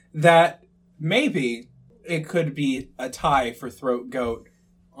that maybe it could be a tie for throat goat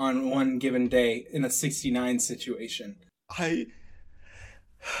on one given day in a 69 situation.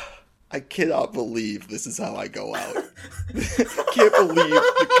 I cannot believe this is how I go out. Can't believe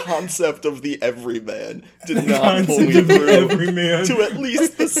the concept of the everyman did not pull me Concept of the through everyman. to at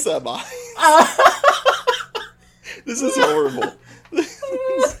least the semi. This is horrible.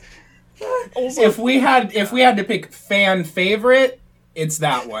 Also, If we had to pick fan favorite, it's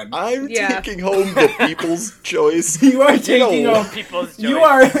that one. I'm Yeah. taking home the people's choice. You are taking No. home. People's You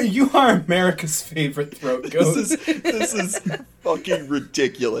are America's favorite throat goat. This is fucking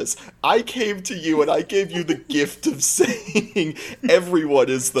ridiculous. I came to you and I gave you the gift of saying everyone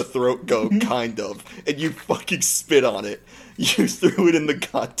is the throat goat, kind of, and you fucking spit on it. You threw it in the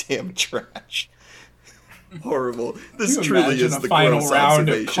goddamn trash. Horrible. This Can you truly imagine is a the final Gross round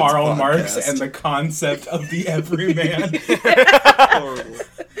of Observations Karl Marx podcast. and the concept of the everyman. Horrible.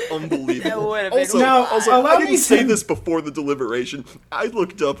 That Unbelievable. would have been- Also, Now, also allow I me didn't say to- this before the deliberation. I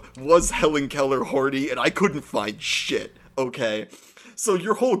looked up, was Helen Keller horny, and I couldn't find shit, okay? So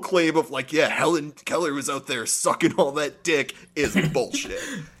your whole claim of, like, yeah, Helen Keller was out there sucking all that dick is bullshit.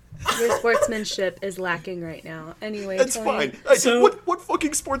 Your sportsmanship is lacking right now. Anyway, That's Tony, fine. Like, So- what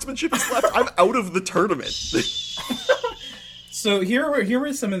fucking sportsmanship is left? I'm out of the tournament. So here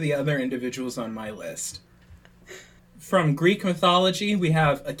were some of the other individuals on my list. From Greek mythology, we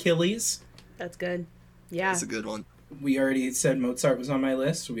have Achilles. That's good. Yeah. That's a good one. We already said Mozart was on my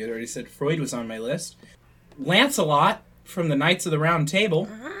list. We had already said Freud was on my list. Lancelot from the Knights of the Round Table.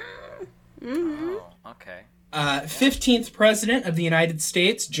 Oh, okay. 15th President of the United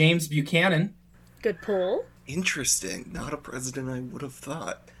States, James Buchanan. Good pull. Interesting. Not a president I would have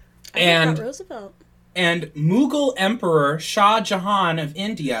thought. And Roosevelt. and Mughal Emperor Shah Jahan of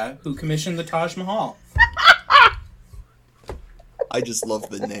India, who commissioned the Taj Mahal. I just love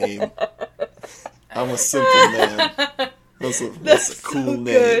the name. I'm a simple man. That's a cool name.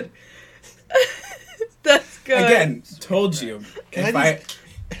 good. That's good. Again, told you. If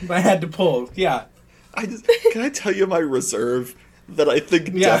I had to pull, yeah. Can I tell you my reserve that I think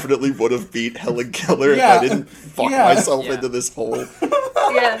Yeah. definitely would have beat Helen Keller Yeah. if I didn't fuck Yeah. myself Yeah. into this hole?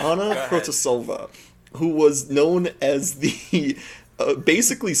 Yeah. Anna Protasova, who was known as the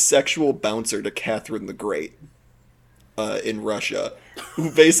basically sexual bouncer to Catherine the Great in Russia.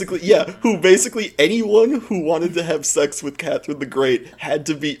 Who basically anyone who wanted to have sex with Catherine the Great had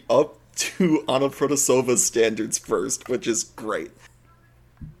to be up to Anna Protasova's standards first, which is great.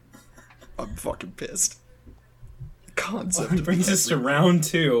 I'm fucking pissed. Concept of Brings us to everyone. round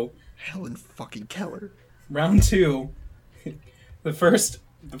two. Helen fucking Keller. Round two. The first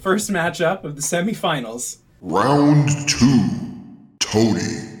matchup of the semifinals. Round 2.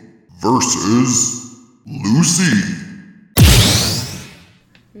 Tony versus Lucy.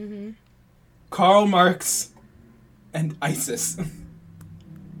 Karl Marx and ISIS.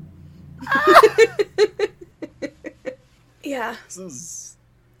 Yeah. This is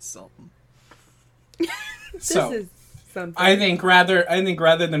something. So, This is something. I think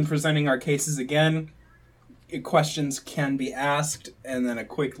rather than presenting our cases again, questions can be asked, and then a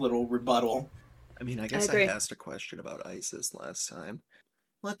quick little rebuttal. I mean, I guess I agree. asked a question about ISIS last time.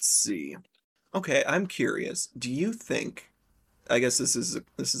 Let's see. Okay, I'm curious. Do you think? I guess this is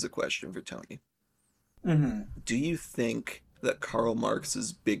a question for Tony. Mm-hmm. Do you think that Karl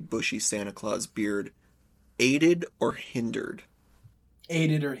Marx's big bushy Santa Claus beard aided or hindered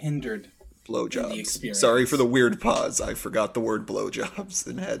Aided or hindered in the blowjobs? experience. Sorry for the weird pause. I forgot the word blowjobs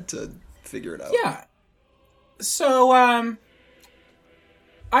and had to figure it out. Yeah. So,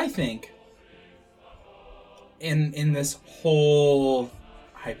 I think in this whole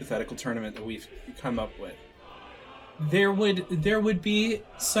hypothetical tournament that we've come up with, there would be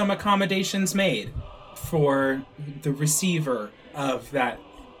some accommodations made for the receiver of that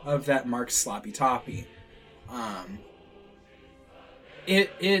Mark's sloppy toppy.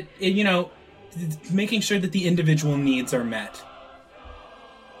 It you know, making sure that the individual needs are met,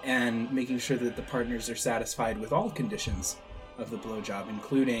 and making sure that the partners are satisfied with all conditions of the blowjob,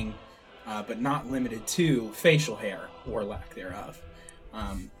 including, but not limited to, facial hair or lack thereof.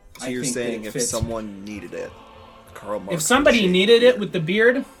 So you're saying if someone needed it, Karl Marx. If somebody needed it with the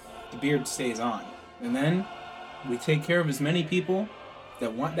beard stays on. And then we take care of as many people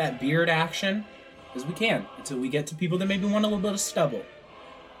that want that beard action as we can until we get to people that maybe want a little bit of stubble.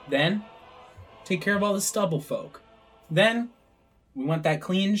 Then take care of all the stubble folk. Then we want that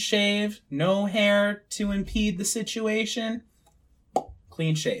clean shave, no hair to impede the situation.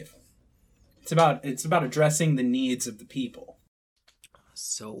 Clean shave. It's about addressing the needs of the people.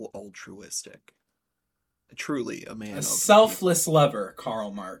 So altruistic. Truly a man A of selfless lover, Karl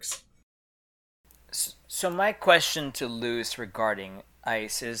Marx. So my question to Luz regarding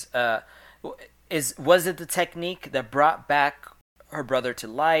Ice was it the technique that brought back her brother to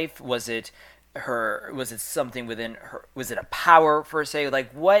life? Was it something within her? Was it a power per se?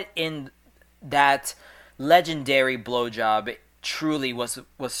 Like, what in that legendary blowjob truly was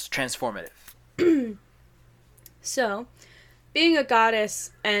transformative? So, being a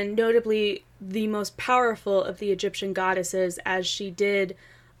goddess, and notably the most powerful of the Egyptian goddesses, as she did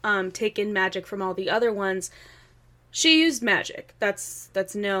take in magic from all the other ones, she used magic. That's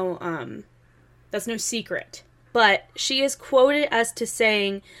no secret. But she is quoted as to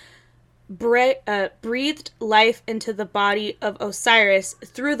saying, breathed life into the body of Osiris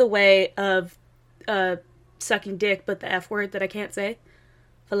through the way of sucking dick, but the F word that I can't say.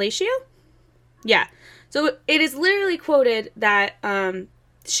 Fellatio? Yeah. So it is literally quoted that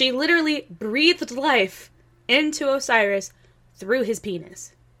she literally breathed life into Osiris through his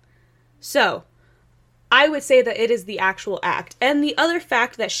penis. So, I would say that it is the actual act. And the other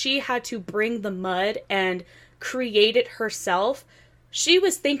fact that she had to bring the mud and create it herself, she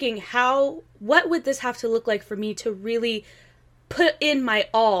was thinking, what would this have to look like for me to really put in my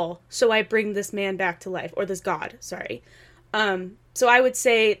all so I bring this man back to life, or this god, sorry. So I would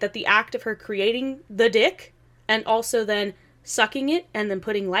say that the act of her creating the dick and also then sucking it and then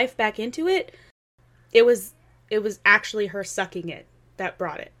putting life back into it, it was actually her sucking it that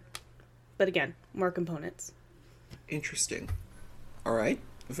brought it. But again, more components. Interesting. All right.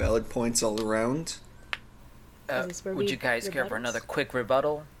 Valid points all around. Would you guys care for another quick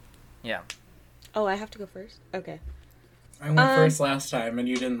rebuttal? Yeah. Oh, I have to go first? Okay. I went first last time, and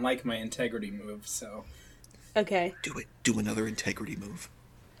you didn't like my integrity move, so... Okay. Do it. Do another integrity move.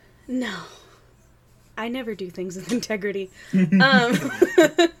 No. I never do things with integrity.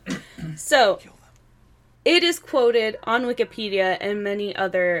 So, it is quoted on Wikipedia and many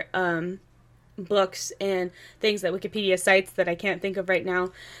other books and things that Wikipedia cites that I can't think of right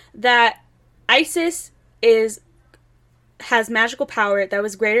now, that Isis has magical power that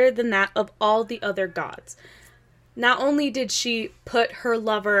was greater than that of all the other gods. Not only did she put her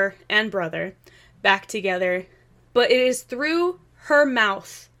lover and brother back together, but it is through her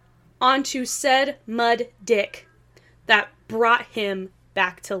mouth onto said mud dick that brought him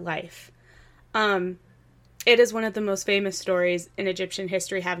back to life. It is one of the most famous stories in Egyptian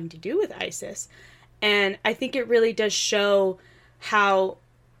history having to do with Isis. And I think it really does show how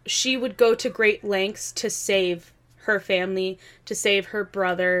she would go to great lengths to save her family, to save her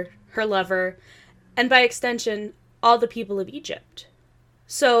brother, her lover, and by extension, all the people of Egypt.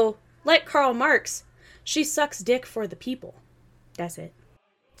 So, like Karl Marx, she sucks dick for the people. That's it.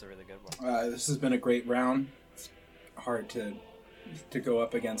 It's a really good one. This has been a great round. It's hard to go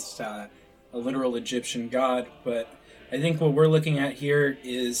up against a literal Egyptian god, but I think what we're looking at here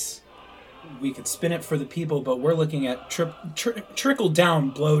is we could spin it for the people, but we're looking at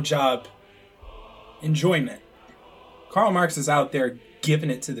trickle-down blowjob enjoyment. Karl Marx is out there giving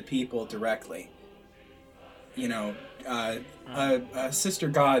it to the people directly. You know, a sister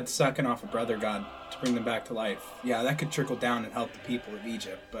god sucking off a brother god to bring them back to life. Yeah, that could trickle down and help the people of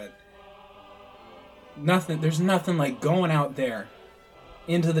Egypt, but there's nothing like going out there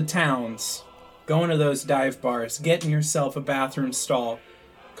into the towns, going to those dive bars, getting yourself a bathroom stall,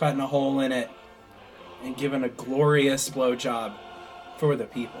 cutting a hole in it, and giving a glorious blowjob for the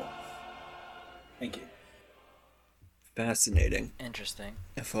people. Thank you. Fascinating. Interesting.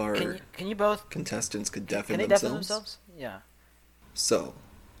 If our can you both contestants could deafen can they themselves? deafen themselves? Yeah. So,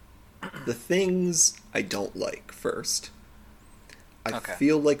 the things I don't like first. I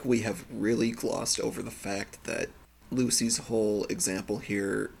feel like we have really glossed over the fact that Lucy's whole example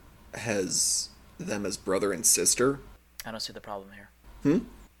here has them as brother and sister. I don't see the problem here.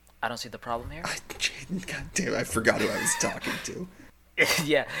 I don't see the problem here. God damn, I forgot who I was talking to.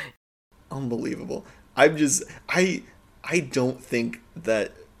 Yeah. Unbelievable. I don't think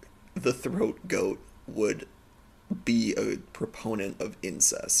that the throat goat would be a proponent of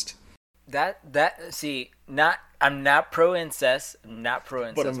incest. I'm not pro incest.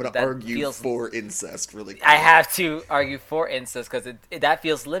 But I'm going to argue for incest really quick. I have to argue for incest because that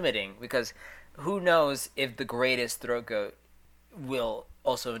feels limiting, because who knows if the greatest throat goat will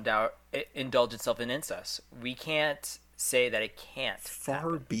also indulge itself in incest. We can't say that it can't.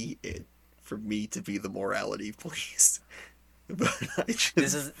 Far be it for me to be the morality police. But I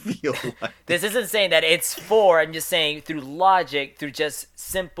just feel like... This isn't saying that it's for, I'm just saying through logic, through just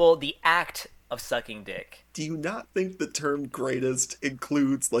the act of sucking dick. Do you not think the term greatest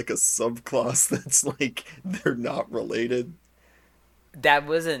includes like a subclause that's like they're not related? That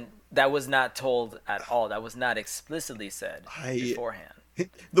was not told at all. That was not explicitly said beforehand.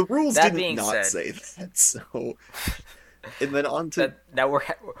 The rules did not say that, so... And then on to... Now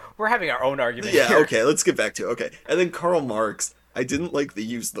we're having our own argument here. Okay, let's get back to it. Okay, and then Karl Marx, I didn't like the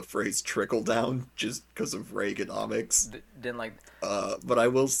use of the phrase trickle down just because of Reaganomics. Didn't like... but I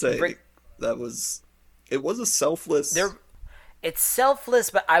will say it was a selfless... It's selfless,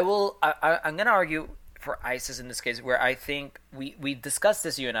 but I'm going to argue for ISIS in this case, where I think we discussed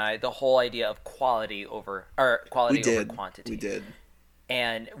this, you and I, the whole idea of quality over quantity. We did.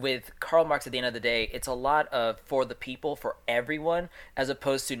 And with Karl Marx, at the end of the day, it's a lot of for the people, for everyone, as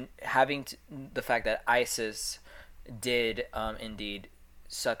opposed to having the fact that ISIS did indeed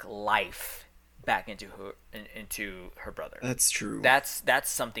suck life back into her brother. That's true. That's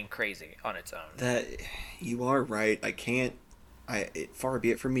something crazy on its own. That you are right. Far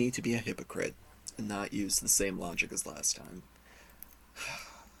be it from me to be a hypocrite and not use the same logic as last time.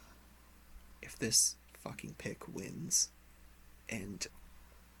 If this fucking pick wins, and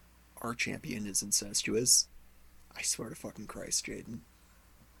our champion is incestuous, I swear to fucking Christ, Jaden,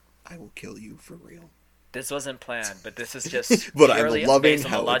 I will kill you for real. This wasn't planned, but this is just but I'm loving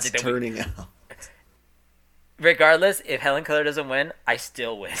how it's turning out. Regardless, if Helen Keller doesn't win, I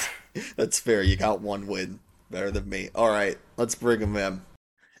still win. That's fair. You got one win. Better than me. All right, let's bring him in.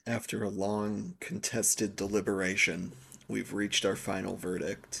 After a long, contested deliberation, we've reached our final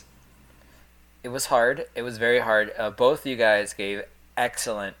verdict. It was hard. It was very hard. Both you guys gave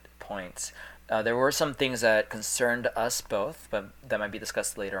excellent points. There were some things that concerned us both, but that might be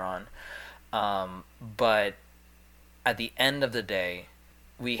discussed later on. But at the end of the day,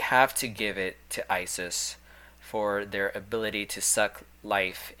 we have to give it to ISIS for their ability to suck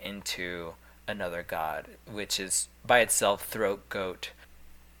life into another god, which is by itself throat goat.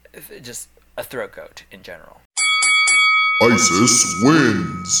 Just a throat goat in general. ISIS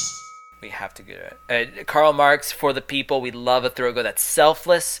wins. We have to get it. Karl Marx, for the people, we love a throat goat that's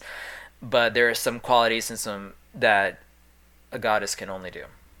selfless, but there are some qualities and some that a goddess can only do.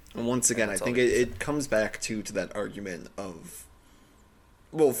 And once again, I think it comes back to that argument of,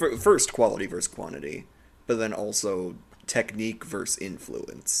 well, first quality versus quantity, but then also technique versus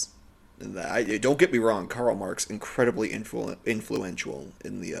influence. And don't get me wrong, Karl Marx, incredibly influential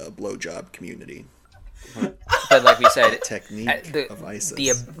in the blowjob community. But like we said, technique of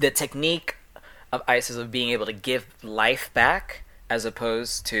ISIS. The technique of ISIS of being able to give life back, as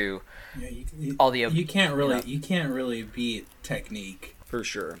opposed to all the you can't really beat technique for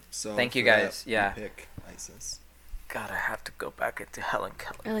sure. So thank you guys. Yeah, pick ISIS. God, I have to go back into Helen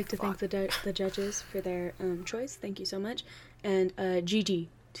Keller. I'd like to thank the judges for their choice. Thank you so much, and GG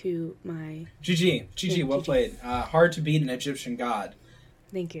to my GG. Well played. Hard to beat an Egyptian god.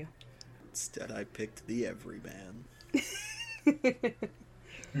 Thank you. Instead, I picked the everyman.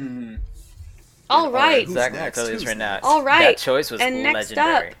 All right. Who's Exactly. I next? tell you this Who's right now. next? All right. That choice was and next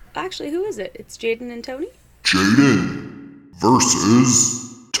legendary. up, actually, who is it? It's Jaden and Tony. Jaden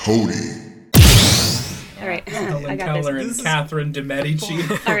versus Tony. All right. I Helen got Keller this. and Catherine de Medici.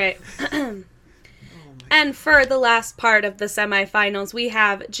 All right. And for the last part of the semifinals, we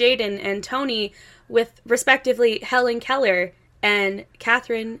have Jaden and Tony with respectively Helen Keller and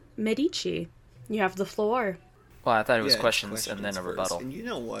Catherine Medici. You have the floor. Well, I thought it was Yeah, questions and then a first. rebuttal. And you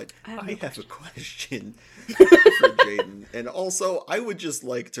know what? I have I no have a question for Jaden. And also, I would just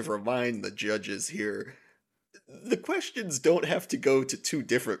like to remind the judges here, the questions don't have to go to two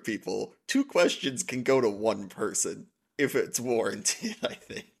different people. 2 questions can go to one person, if it's warranted, I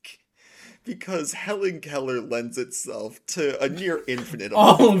think. Because Helen Keller lends itself to a near infinite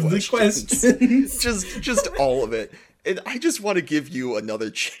amount All of the questions. just all of it. And I just want to give you another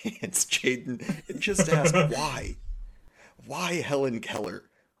chance, Jaden, and just ask why. Why Helen Keller?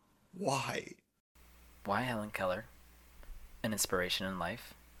 Why? Why Helen Keller? An inspiration in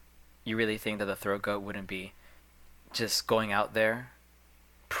life? You really think that the throat goat wouldn't be just going out there,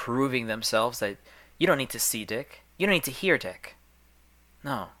 proving themselves that you don't need to see dick, you don't need to hear dick.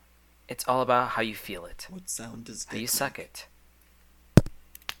 No, it's all about how you feel it, What sound does how you dick suck make? it.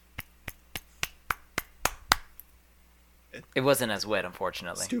 It wasn't as wet,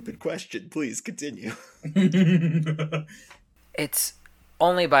 unfortunately. Stupid question. Please continue. It's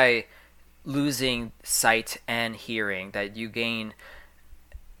only by losing sight and hearing that you gain,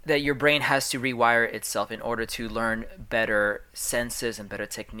 that your brain has to rewire itself in order to learn better senses and better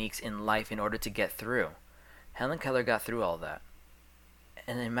techniques in life in order to get through. Helen Keller got through all that.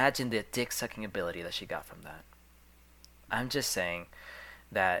 And imagine the dick sucking ability that she got from that. I'm just saying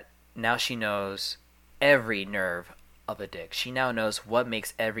that now she knows every nerve of a dick. She now knows what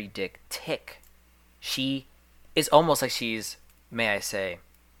makes every dick tick. She is almost like she's, may I say,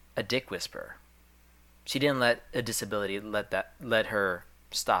 a dick whisperer. She didn't let a disability let her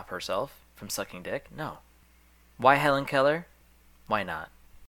stop herself from sucking dick. No. Why Helen Keller? Why not?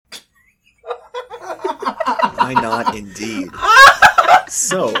 Why not, indeed?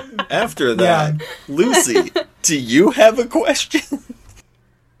 So, after that, Yeah. Lucy, do you have a question?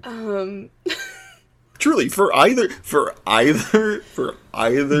 Truly, for either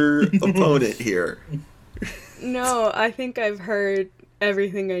opponent here. No, I think I've heard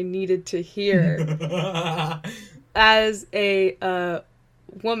everything I needed to hear. As a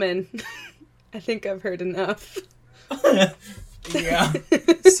woman, I think I've heard enough. Yeah.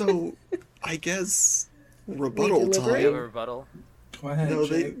 So, I guess rebuttal deliberate? Do you have a time. rebuttal? Go ahead, No,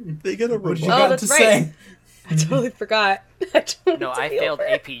 Jay. they get a What you rebuttal. got that's to right. say? I totally forgot. I don't No, need to I be failed over.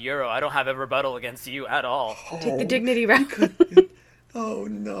 AP Euro. I don't have a rebuttal against you at all. Take the dignity route. Oh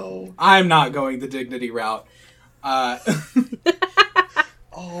no. I'm not going the dignity route.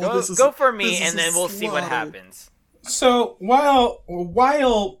 Oh, this is, Go for me, this is and then a we'll see what slaughter. happens. So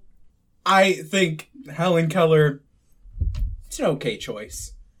while I think Helen Keller, it's an okay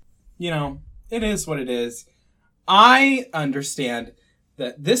choice. You know, it is what it is. I understand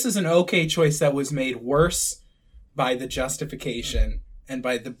that this is an okay choice that was made worse by the justification and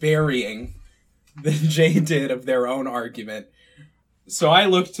by the burying that Jay did of their own argument. So I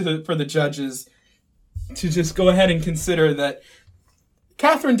look for the judges to just go ahead and consider that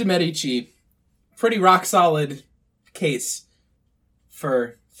Catherine de Medici, pretty rock solid case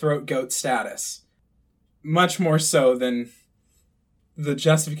for throat goat status. Much more so than the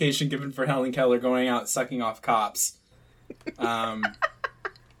justification given for Helen Keller going out sucking off cops.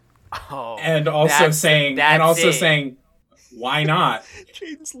 Oh, And also saying, why not?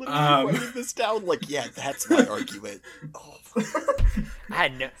 Jaden's literally writing this down like, yeah, that's my argument. Oh. I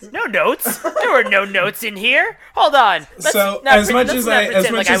had no notes. There were no notes in here. Hold on. Let's So not as much as I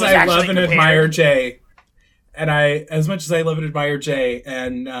was love actually and prepared. admire Jay,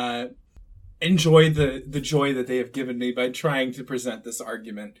 and enjoy the joy that they have given me by trying to present this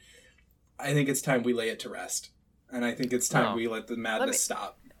argument, I think it's time we lay it to rest. And I think it's time No. we let the madness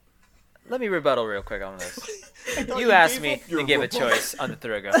stop. Let me rebuttal real quick on this. I thought You asked gave me up your to give a rebuttal. choice on the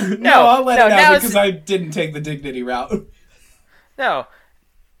Throgo. No, I'll let it now out it's- because I didn't take the dignity route. No.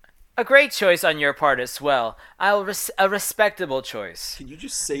 A great choice on your part as well. A respectable choice. Can you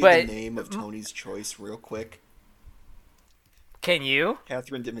just say But- the name of Tony's choice real quick? Can you?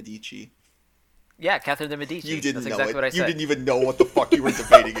 Catherine de Medici. Yeah, Catherine de Medici. You didn't That's know exactly it. what I You said. didn't even know what the fuck you were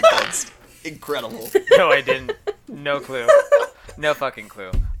debating against. Incredible. No, I didn't. No clue. No fucking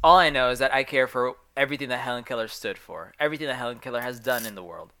clue. All I know is that I care for everything that Helen Keller stood for, everything that Helen Keller has done in the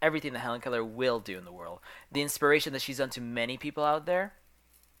world, everything that Helen Keller will do in the world, the inspiration that she's done to many people out there.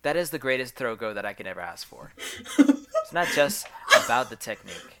 That is the greatest throw go that I could ever ask for. It's not just about the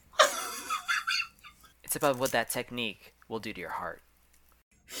technique. It's about what that technique will do to your heart.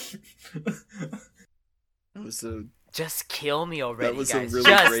 That was a Just kill me already, that was guys. a really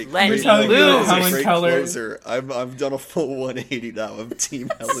Just great let me You're telling me that lose. Helen great Keller- closer. I've done a full 180 now. I'm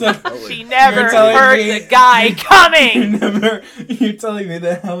Team Helen So- Keller. She never telling heard me- the guy coming. You're telling me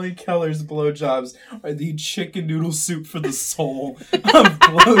that Helen Keller's blowjobs are the chicken noodle soup for the soul of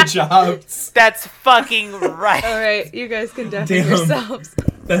blowjobs. That's fucking right. All right, you guys can deafen Damn. yourselves.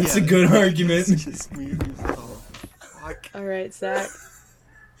 That's a Yeah, good it's argument. just me. Oh, fuck. All right, Zach.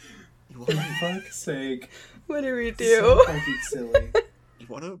 You For wanna, fuck's sake. What do we So do? fucking silly. you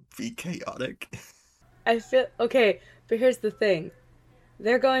wanna be chaotic? I feel okay, but here's the thing: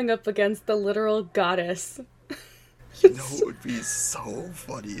 they're going up against the literal goddess. You know it would be so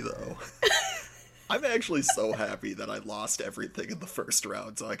funny though. I'm actually so happy that I lost everything in the first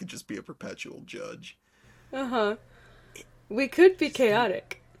round, so I could just be a perpetual judge. We could be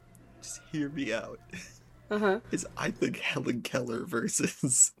chaotic. Just hear me out. Is I think Helen Keller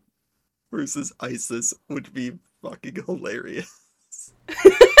versus Isis would be fucking hilarious.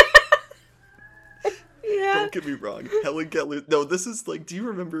 yeah. Don't get me wrong, Helen Keller. No, this is like, do you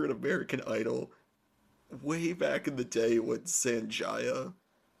remember in American Idol, way back in the day when Sanjaya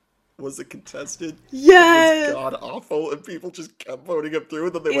was a contestant? It Yes. was god awful, and people just kept voting him through,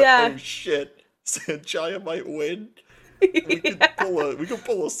 and then they Yeah. went, "Oh shit, Sanjaya might win." We could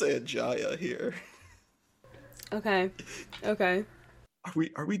pull a Sanjaya here. Okay. Okay.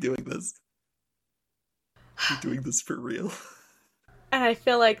 Are we doing this? Are we doing this for real? And I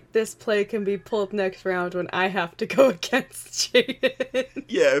feel like this play can be pulled next round when I have to go against Jaden.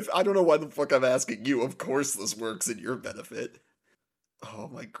 Yeah, I don't know why the fuck I'm asking you. Of course this works in your benefit. Oh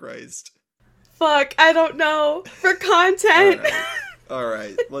my Christ. Fuck, I don't know. For content.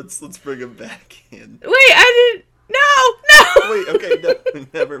 Alright, let's bring him back in. Wait, I didn't. No! Wait, okay, no,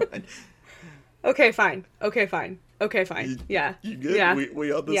 never mind. Okay, fine. Okay, fine. Okay, fine. Yeah. You good? Yeah.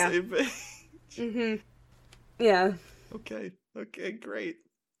 We on the Yeah. same page? Yeah. Okay, great.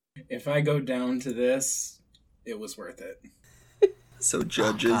 If I go down to this, it was worth it. So Oh,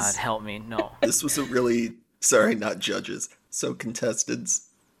 judges, God, help me. No. this was a really, sorry, not judges, so contestants,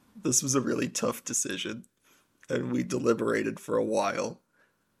 this was a really tough decision, and we deliberated for a while,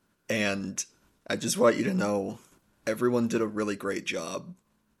 and I just want you to know, everyone did a really great job,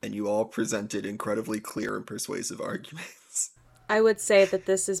 and you all presented incredibly clear and persuasive arguments. I would say that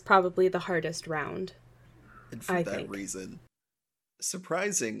this is probably the hardest round. And for I that think. reason,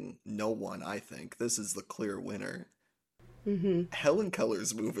 surprising no one, I think, this is the clear winner. Helen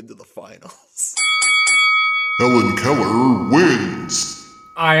Keller's move into the finals. Helen Keller wins.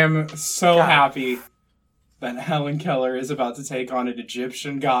 I am so God. happy that Helen Keller is about to take on an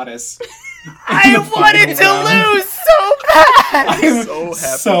Egyptian goddess. I wanted to round. lose so bad. I'm so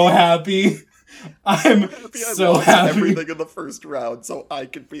happy. so happy. I'm Happy I so lost happy. everything in the first round so I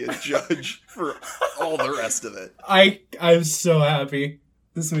could be a judge for all the rest of it. I'm so happy.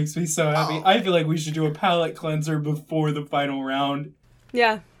 This makes me so happy. Oh. I feel like we should do a palate cleanser before the final round.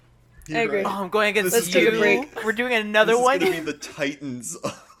 Yeah. You're I agree. right. Oh, I'm going against This is you. gonna be- We're doing another This is one. going to be the titans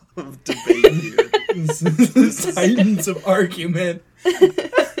of debate here. This is the titans of argument.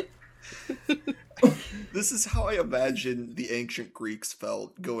 This is how I imagine the ancient Greeks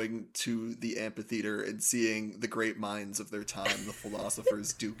felt going to the amphitheater and seeing the great minds of their time, the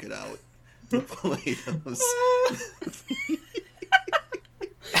philosophers, duke it out. The Plato's,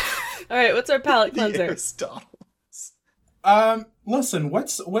 All right, what's our palate the cleanser? Aristotles. Listen,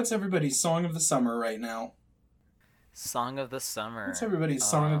 what's everybody's song of the summer right now? Song of the summer. What's everybody's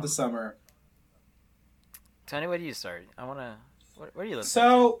song of the summer? Tony, what do you start? I want to. What are you listening?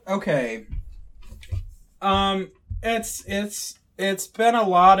 So, okay. It's been a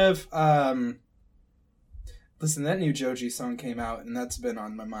lot of listen, that new Joji song came out and that's been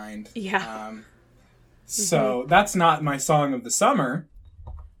on my mind. Yeah. So that's not my song of the summer.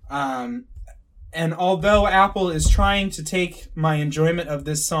 And although Apple is trying to take my enjoyment of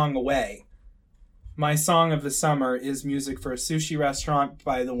this song away, my song of the summer is Music for a Sushi Restaurant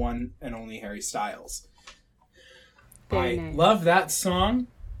by the one and only Harry Styles. Very I nice. love that song,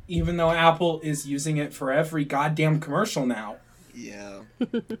 even though Apple is using it for every goddamn commercial now. Yeah.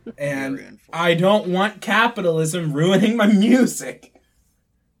 And Very unfortunate. I don't want capitalism ruining my music.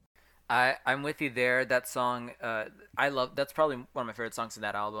 I'm with you there. That song, I love. That's probably one of my favorite songs in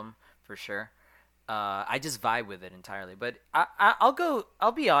that album for sure. I just vibe with it entirely. But I'll go.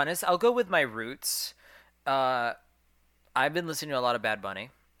 I'll be honest. I'll go with my roots. I've been listening to a lot of Bad Bunny,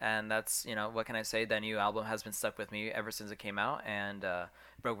 and that's, what can I say? That new album has been stuck with me ever since it came out, and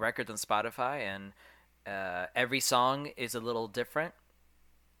broke records on Spotify. And every song is a little different.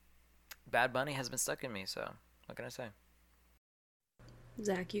 Bad Bunny has been stuck in me, so what can I say?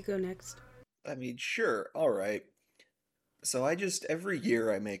 Zach, you go next. I mean, sure, alright. So every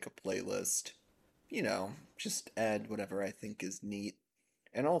year I make a playlist. Just add whatever I think is neat.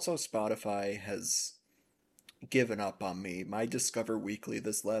 And also Spotify has given up on me. My Discover Weekly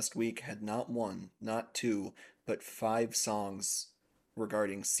this last week had not one, not two, but 5 songs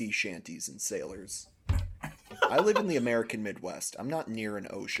regarding sea shanties and sailors. I live in the American Midwest. I'm not near an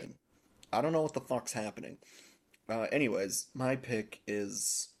ocean. I don't know what the fuck's happening. Anyways, my pick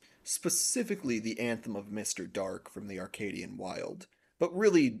is specifically the anthem of Mr. Dark from the Arcadian Wild. But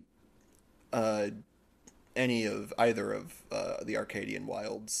really, either of the Arcadian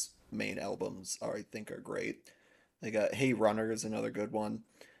Wild's main albums I think are great. They got Hey Runner is another good one.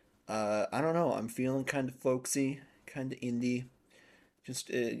 I don't know, I'm feeling kind of folksy, kind of indie.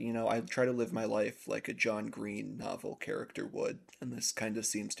 Just, I try to live my life like a John Green novel character would, and this kind of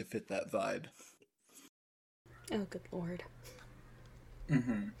seems to fit that vibe. Oh, good lord.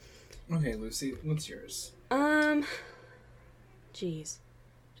 Okay, Lucy, what's yours? Jeez.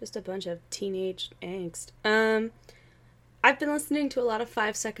 Just a bunch of teenage angst. I've been listening to a lot of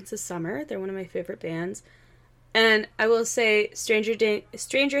 5 Seconds of Summer. They're one of my favorite bands. And I will say Stranger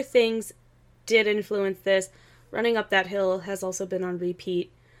Things did influence this. Running Up That Hill has also been on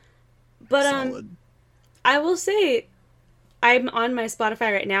repeat. But Solid. I will say I'm on my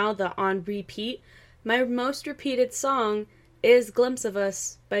Spotify right now, the on repeat. My most repeated song is Glimpse of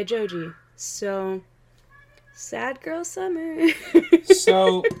Us by Joji. So, sad girl summer.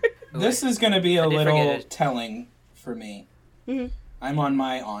 So, this is going to be a little telling for me. Mm-hmm. I'm on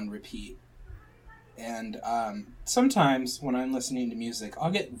my on repeat. And sometimes when I'm listening to music,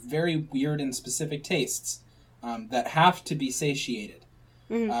 I'll get very weird and specific tastes that have to be satiated.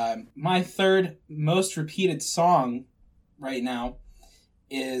 Mm-hmm. My third most repeated song right now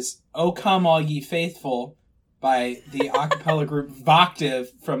is O Come All Ye Faithful by the a cappella group Voctive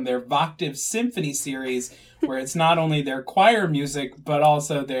from their Voctive Symphony series, where it's not only their choir music, but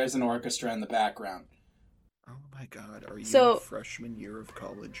also there's an orchestra in the background. Oh my god, are you freshman year of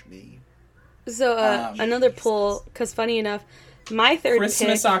college me? So, another poll, because funny enough, my third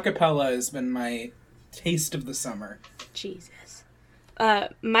Christmas pick... a cappella has been my taste of the summer. Jesus.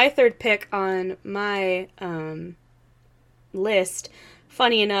 My third pick on my list,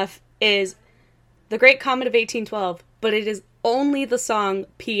 funny enough, is The Great Comet of 1812, but it is only the song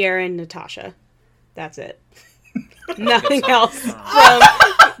Pierre and Natasha. That's it. Nothing else from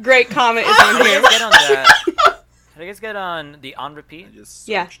Great Comet is on here. Get on that. Did I guys get on the on repeat? I just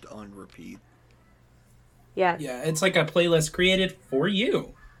searched on repeat. Yeah. Yeah, it's like a playlist created for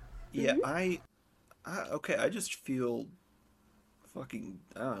you. Yeah, okay, I just feel fucking,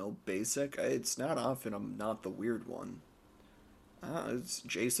 I don't know, basic. It's not often I'm not the weird one. It's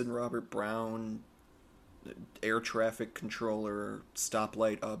Jason Robert Brown, air traffic controller,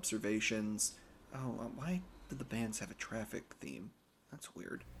 stoplight observations. Oh, why did the bands have a traffic theme? That's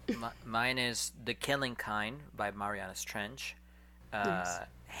weird. Mine is The Killing Kind by Marianas Trench. Nice.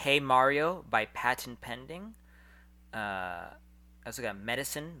 Hey Mario by Patent Pending. I also got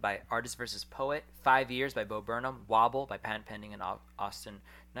Medicine by Artist vs. Poet. 5 Years by Bo Burnham. Wobble by Patent Pending and Austin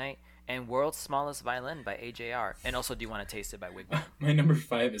Knight. And World's Smallest Violin by AJR. And also Do You Want to Taste It by Wigwam. My number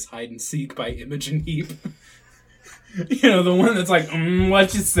 5 is Hide and Seek by Imogen Heap. The one that's like,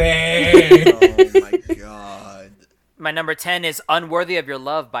 what you say? Oh my god. My number 10 is Unworthy of Your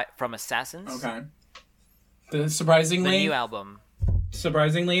Love from Assassins. Okay. Surprisingly, the new album.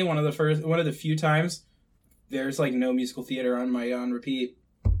 Surprisingly, one of the few times there's like no musical theater on my on repeat.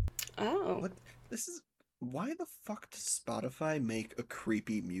 Oh. What? Why the fuck does Spotify make a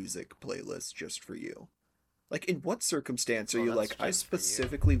creepy music playlist just for you? Like, in what circumstance are you like, I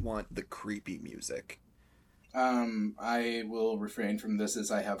specifically want the creepy music? I will refrain from this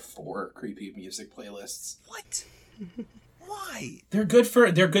as I have 4 creepy music playlists. What? Why? They're good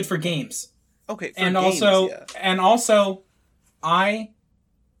for games. Okay, and also, I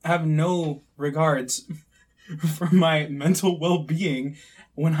have no regards for my mental well-being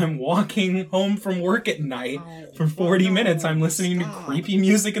when I'm walking home from work at night. For 40 minutes, I'm listening to creepy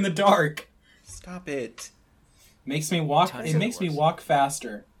music in the dark. Stop it. Makes me walk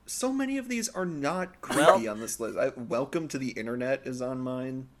faster. So many of these are not creepy on this list. Welcome to the Internet is on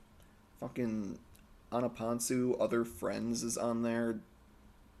mine. Fucking Anaponsu, Other Friends is on there.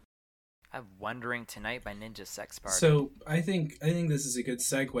 I'm Wondering Tonight by Ninja Sex Party. So I think this is a good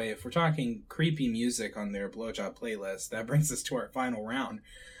segue. If we're talking creepy music on their blowjob playlist, that brings us to our final round.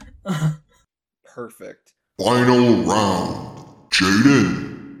 Perfect. Final round.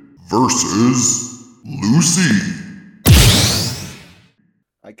 Jaden versus Lucy.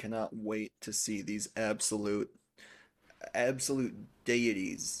 I cannot wait to see these absolute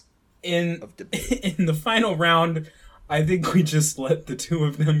deities In of debate. in the final round, I think we just let the two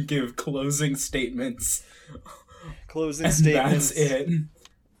of them give closing statements. Closing And statements. that's it.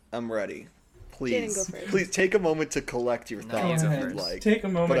 I'm ready. Jaden, go Please, first. please take a moment to collect your No, thoughts you if go you'd first. like. Take a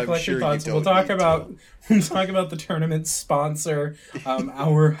moment, but I'm collect sure your you thoughts. don't We'll talk need about to. we'll talk about the tournament sponsor,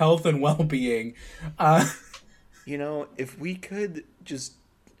 our health and well-being. You know, if we could just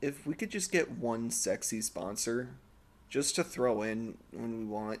get one sexy sponsor, just to throw in when we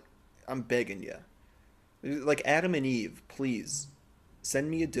want, I'm begging you. Like Adam and Eve, please send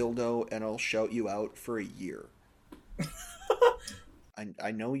me a dildo and I'll shout you out for a year.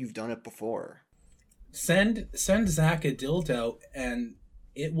 I know you've done it before. Send Zach a dildo, and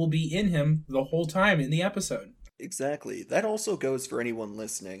it will be in him the whole time in the episode. Exactly. That also goes for anyone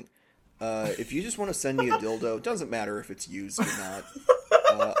listening. If you just want to send me a dildo, it doesn't matter if it's used or not.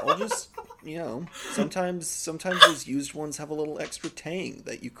 I'll just, sometimes those used ones have a little extra tang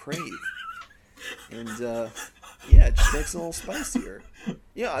that you crave. And, it just makes it a little spicier.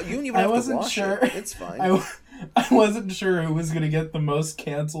 Yeah, you don't even have to wash it. It's fine. I wasn't sure who was going to get the most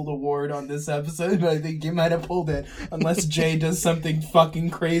canceled award on this episode, but I think you might have pulled it, unless Jay does something fucking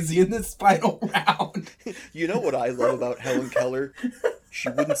crazy in this final round. You know what I love about Helen Keller? She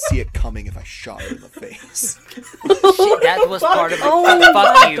wouldn't see it coming if I shot her in the face. That was part of my Oh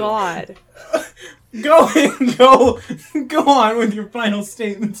fuck my you. god. Go on with your final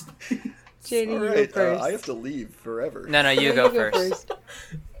statements. Jaden, you Alright, go first. I have to leave forever. No, you go first.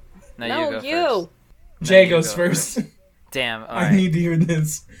 No, you go first. Jay you goes go first. Damn, I alright. need to hear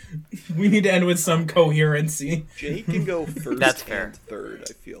this. We need to end with some coherency. Jay can go first That's fair. and third,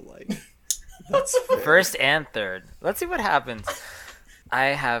 I feel like. That's fair. First and third. Let's see what happens. I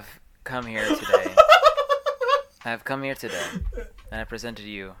have come here today. And I present to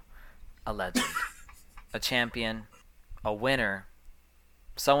you a legend, a champion, a winner,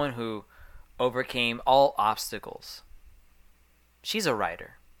 someone who overcame all obstacles. She's a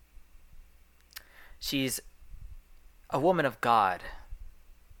writer. She's a woman of God.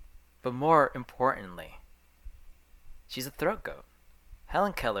 But more importantly, she's a throat goat.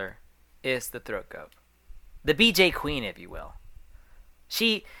 Helen Keller is the throat goat. The BJ Queen, if you will.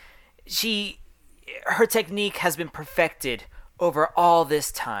 Her technique has been perfected over all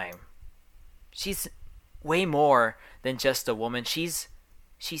this time. She's way more than just a woman. She's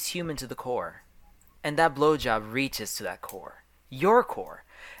human to the core. And that blowjob reaches to that core. Your core.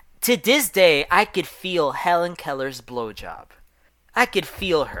 To this day, I could feel Helen Keller's blowjob. I could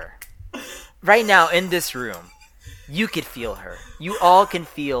feel her. Right now, in this room, you could feel her. You all can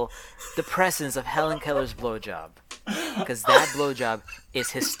feel the presence of Helen Keller's blowjob. Because that blowjob is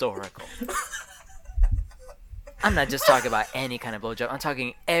historical. I'm not just talking about any kind of blowjob. I'm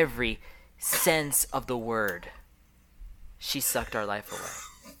talking every sense of the word. She sucked our life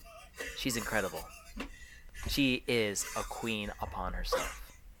away. She's incredible. She is a queen upon herself.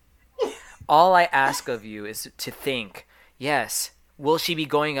 All I ask of you is to think, yes, will she be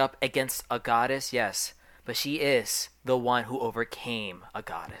going up against a goddess? Yes, but she is the one who overcame a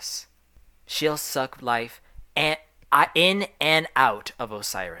goddess. She'll suck life in and out of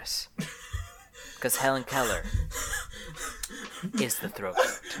Osiris. Because Helen Keller is the throat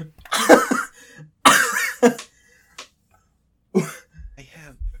goat. I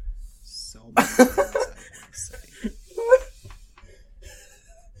have so many things I want to say.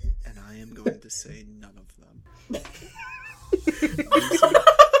 And I am going to say none of them. Lucy,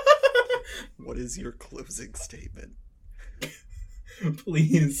 what is your closing statement?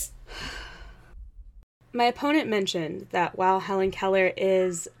 Please. My opponent mentioned that while Helen Keller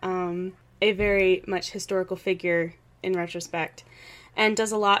is a very much historical figure in retrospect and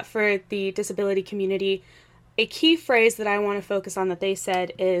does a lot for the disability community, a key phrase that I want to focus on that they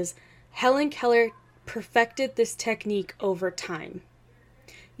said is Helen Keller perfected this technique over time.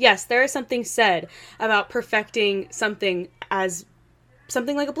 Yes, there is something said about perfecting something as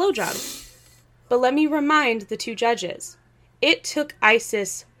something like a blowjob. But let me remind the two judges, it took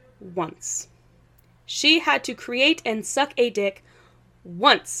Isis once. She had to create and suck a dick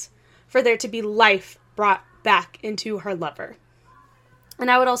once for there to be life brought back into her lover. And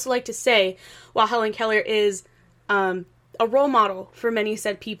I would also like to say, while Helen Keller is a role model for many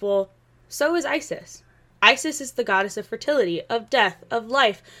said people, so is Isis. Isis is the goddess of fertility, of death, of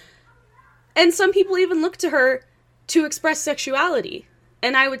life. And some people even look to her to express sexuality.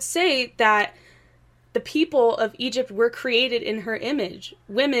 And I would say that the people of Egypt were created in her image.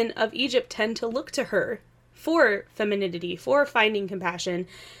 Women of Egypt tend to look to her for femininity, for finding compassion.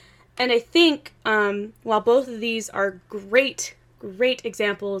 And I think while both of these are great great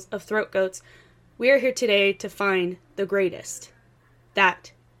examples of throat goats, we are here today to find the greatest.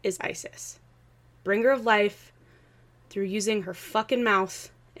 That is Isis. Bringer of life through using her fucking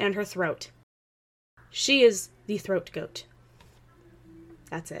mouth and her throat. She is the throat goat.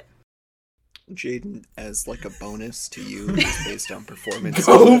 That's it. Jaden, as like a bonus to you, just based on performance,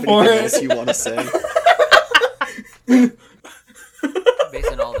 Go do you have for anything it. else you want to say?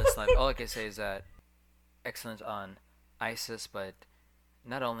 Based on all this, like, all I can say is that excellent on Isis, but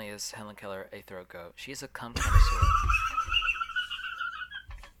not only is Helen Keller a throat goat, she's a cum connoisseur.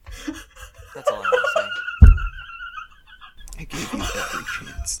 That's all I want to say. I gave you every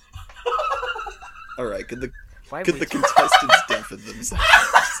chance. All right, could the Why contestants deafen themselves?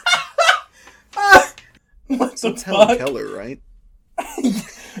 What So the it's Helen fuck? Keller, right?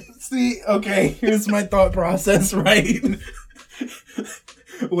 See, okay, here's my thought process, right?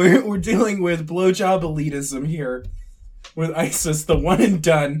 We're dealing with blowjob elitism here. With Isis, the one and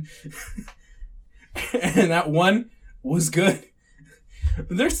done. And that one was good.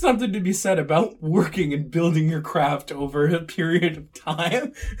 There's something to be said about working and building your craft over a period of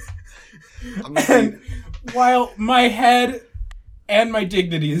time. And while my head and my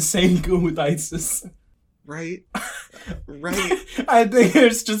dignity is saying go with Isis, right? I think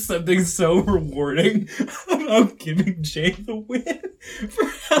there's just something so rewarding about giving Jay the win for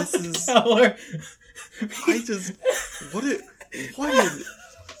Helen Keller. What an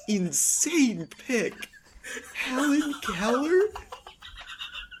insane pick. Helen Keller?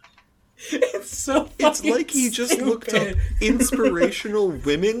 It's so It's like he just looked up inspirational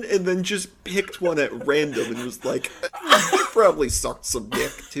women and then just picked one at random and was like, he probably sucked some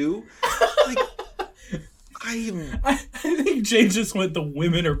dick too. Like, I think Jay just went the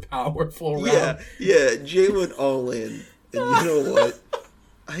women are powerful route. Yeah, Jay went all in. And you know what?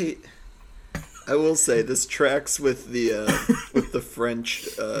 I will say this tracks with the French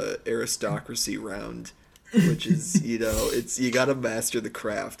aristocracy round, which is, it's you gotta master the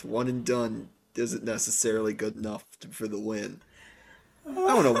craft. One and done isn't necessarily good enough for the win. I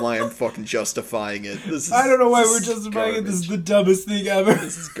don't know why I'm fucking justifying it. I don't know why we're justifying it. This is the dumbest thing ever.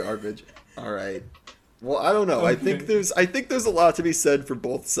 This is garbage. All right. Well, I don't know. Okay. I think there's a lot to be said for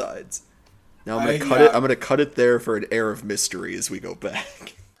both sides. Now I'm gonna cut it there for an air of mystery as we go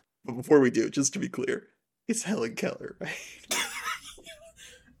back. But before we do, just to be clear, it's Helen Keller, right?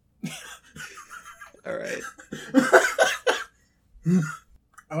 All right.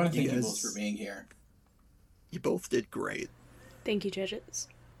 I want to thank you both for being here. You both did great. Thank you, judges.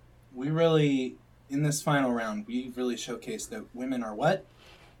 We really, in this final round, we really showcased that women are what?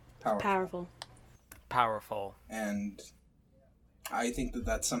 Powerful. And I think that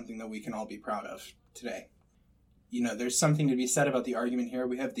that's something that we can all be proud of today. There's something to be said about the argument here.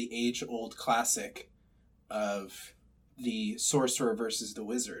 We have the age-old classic of the sorcerer versus the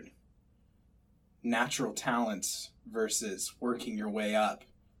wizard. Natural talents versus working your way up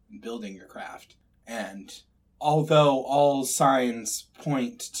and building your craft. And although all signs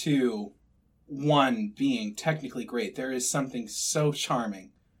point to one being technically great, there is something so charming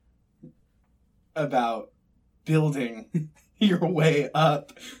about building your way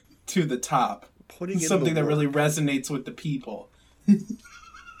up to the top. Something that really resonates with the people.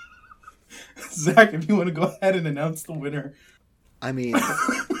 Zach, if you want to go ahead and announce the winner. I mean,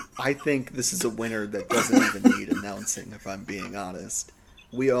 I think this is a winner that doesn't even need announcing, if I'm being honest.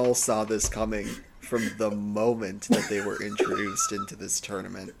 We all saw this coming from the moment that they were introduced into this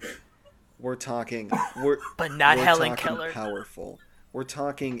tournament. We're talking Helen Keller. Powerful. We're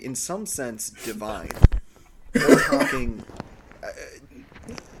talking, in some sense, divine. We're talking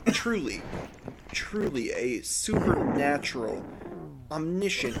truly a supernatural,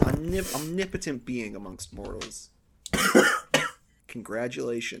 omniscient, omnipotent being amongst mortals.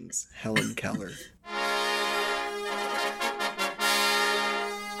 Congratulations, Helen Keller.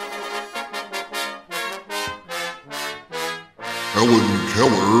 Helen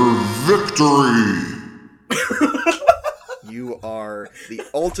Keller victory! You are the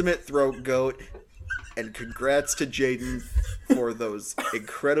ultimate throat goat, and congrats to Jaden for those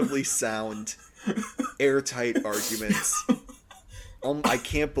incredibly sound, airtight arguments. I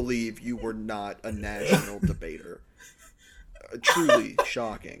can't believe you were not a national debater. Truly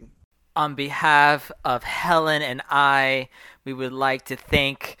shocking. On behalf of Helen and I, we would like to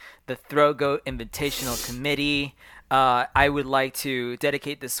thank the Throat Goat Invitational Committee. I would like to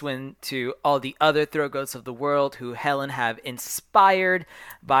dedicate this win to all the other throat goats of the world who Helen have inspired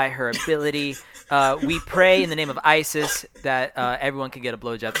by her ability. We pray in the name of Isis that everyone can get a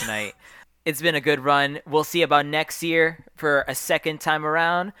blowjob tonight. It's been a good run. We'll see about next year for a second time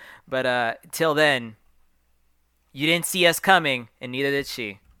around. But till then, You didn't see us coming, and neither did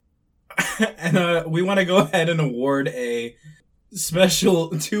she. And we want to go ahead and award two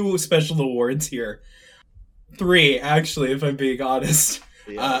special awards here. 3, actually, if I'm being honest.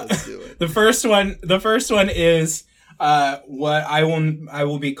 Yeah, let's do it. The first one is what I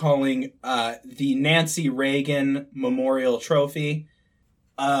will be calling the Nancy Reagan Memorial Trophy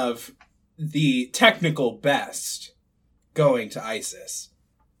of the technical best going to ISIS.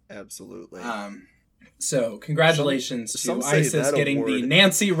 Absolutely. So congratulations some to say ISIS that getting award- the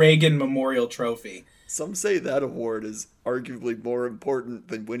Nancy Reagan Memorial Trophy. Some say that award is arguably more important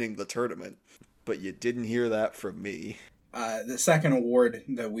than winning the tournament, but you didn't hear that from me. The second award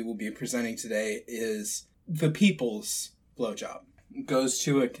that we will be presenting today is the People's Blowjob. It goes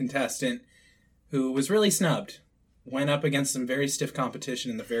to a contestant who was really snubbed. Went up against some very stiff competition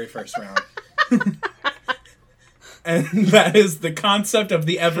in the very first round. And that is the concept of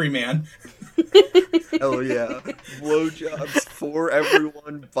the everyman. Hell yeah. Blowjobs for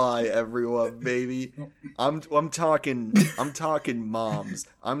everyone, by everyone, baby. I'm talking moms.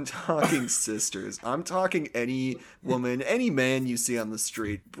 I'm talking sisters. I'm talking any woman, any man you see on the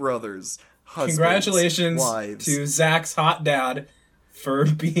street, brothers, husbands, Congratulations wives. to Zach's hot dad for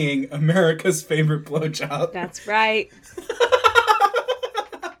being America's favorite blowjob. That's right.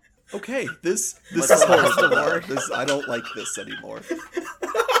 Okay, this What's is the horrible. last award? I don't like this anymore.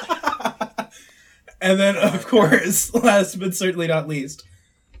 And then, of course, last but certainly not least,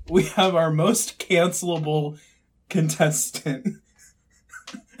 we have our most cancelable contestant.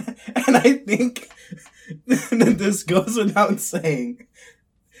 And I think that this goes without saying.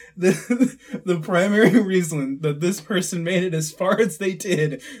 The primary reason that this person made it as far as they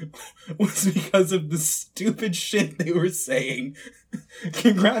did was because of the stupid shit they were saying.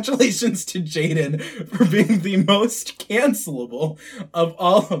 Congratulations to Jaden for being the most cancelable of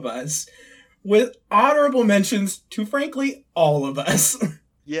all of us, with honorable mentions to, frankly, all of us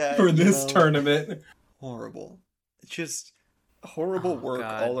Yeah, for this tournament. Horrible. It's just horrible work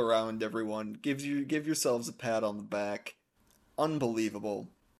God. all around, everyone. Give yourselves a pat on the back. Unbelievable.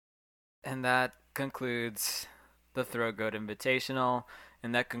 And that concludes the Throat Goat Invitational,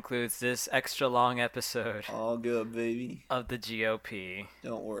 and that concludes this extra long episode All good, baby. of the GOP.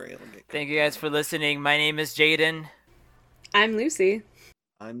 Don't worry, it'll get Thank you guys for listening. My name is Jaden. I'm Lucy.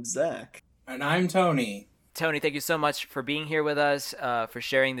 I'm Zach. And I'm Tony. Tony, thank you so much for being here with us, for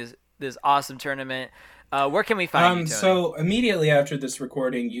sharing this awesome tournament. Where can we find you, Tony? So immediately after this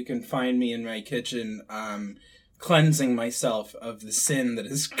recording, you can find me in my kitchen, cleansing myself of the sin that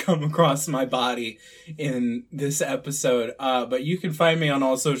has come across my body in this episode. But you can find me on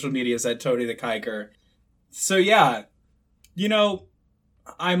all social medias at Tony the Kiker. So yeah,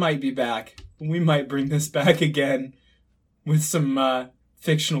 I might be back. We might bring this back again with some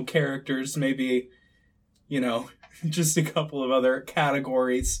fictional characters, maybe, just a couple of other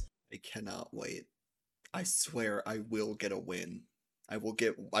categories. I cannot wait. I swear I will get a win. I will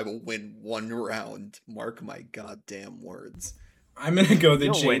win one round. Mark my goddamn words. I'm gonna go the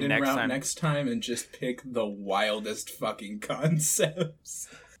You'll win Jaden next route time. next time and just pick the wildest fucking concepts.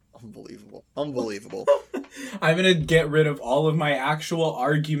 Unbelievable. Unbelievable. I'm gonna get rid of all of my actual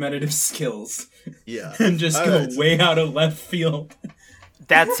argumentative skills Yeah. and just go Alright. way out of left field.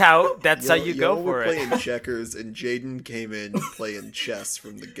 That's how you go Y'all for were it. playing checkers, and Jaden came in playing chess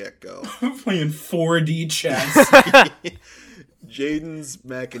from the get-go. I'm playing 4D chess. Jaden's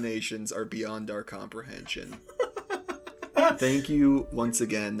machinations are beyond our comprehension. Thank you once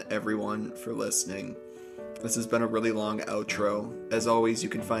again, everyone, for listening. This has been a really long outro. As always, you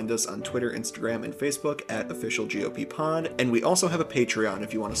can find us on Twitter, Instagram, and Facebook at OfficialGOPPod. And we also have a Patreon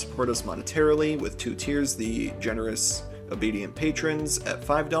if you want to support us monetarily with 2 tiers, the generous obedient patrons at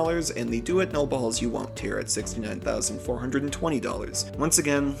 $5 and the do it no balls you won't tier at $69,420. Once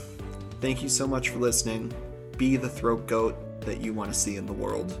again, thank you so much for listening. Be the throat goat that you want to see in the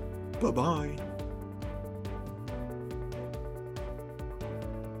world. Bye-bye.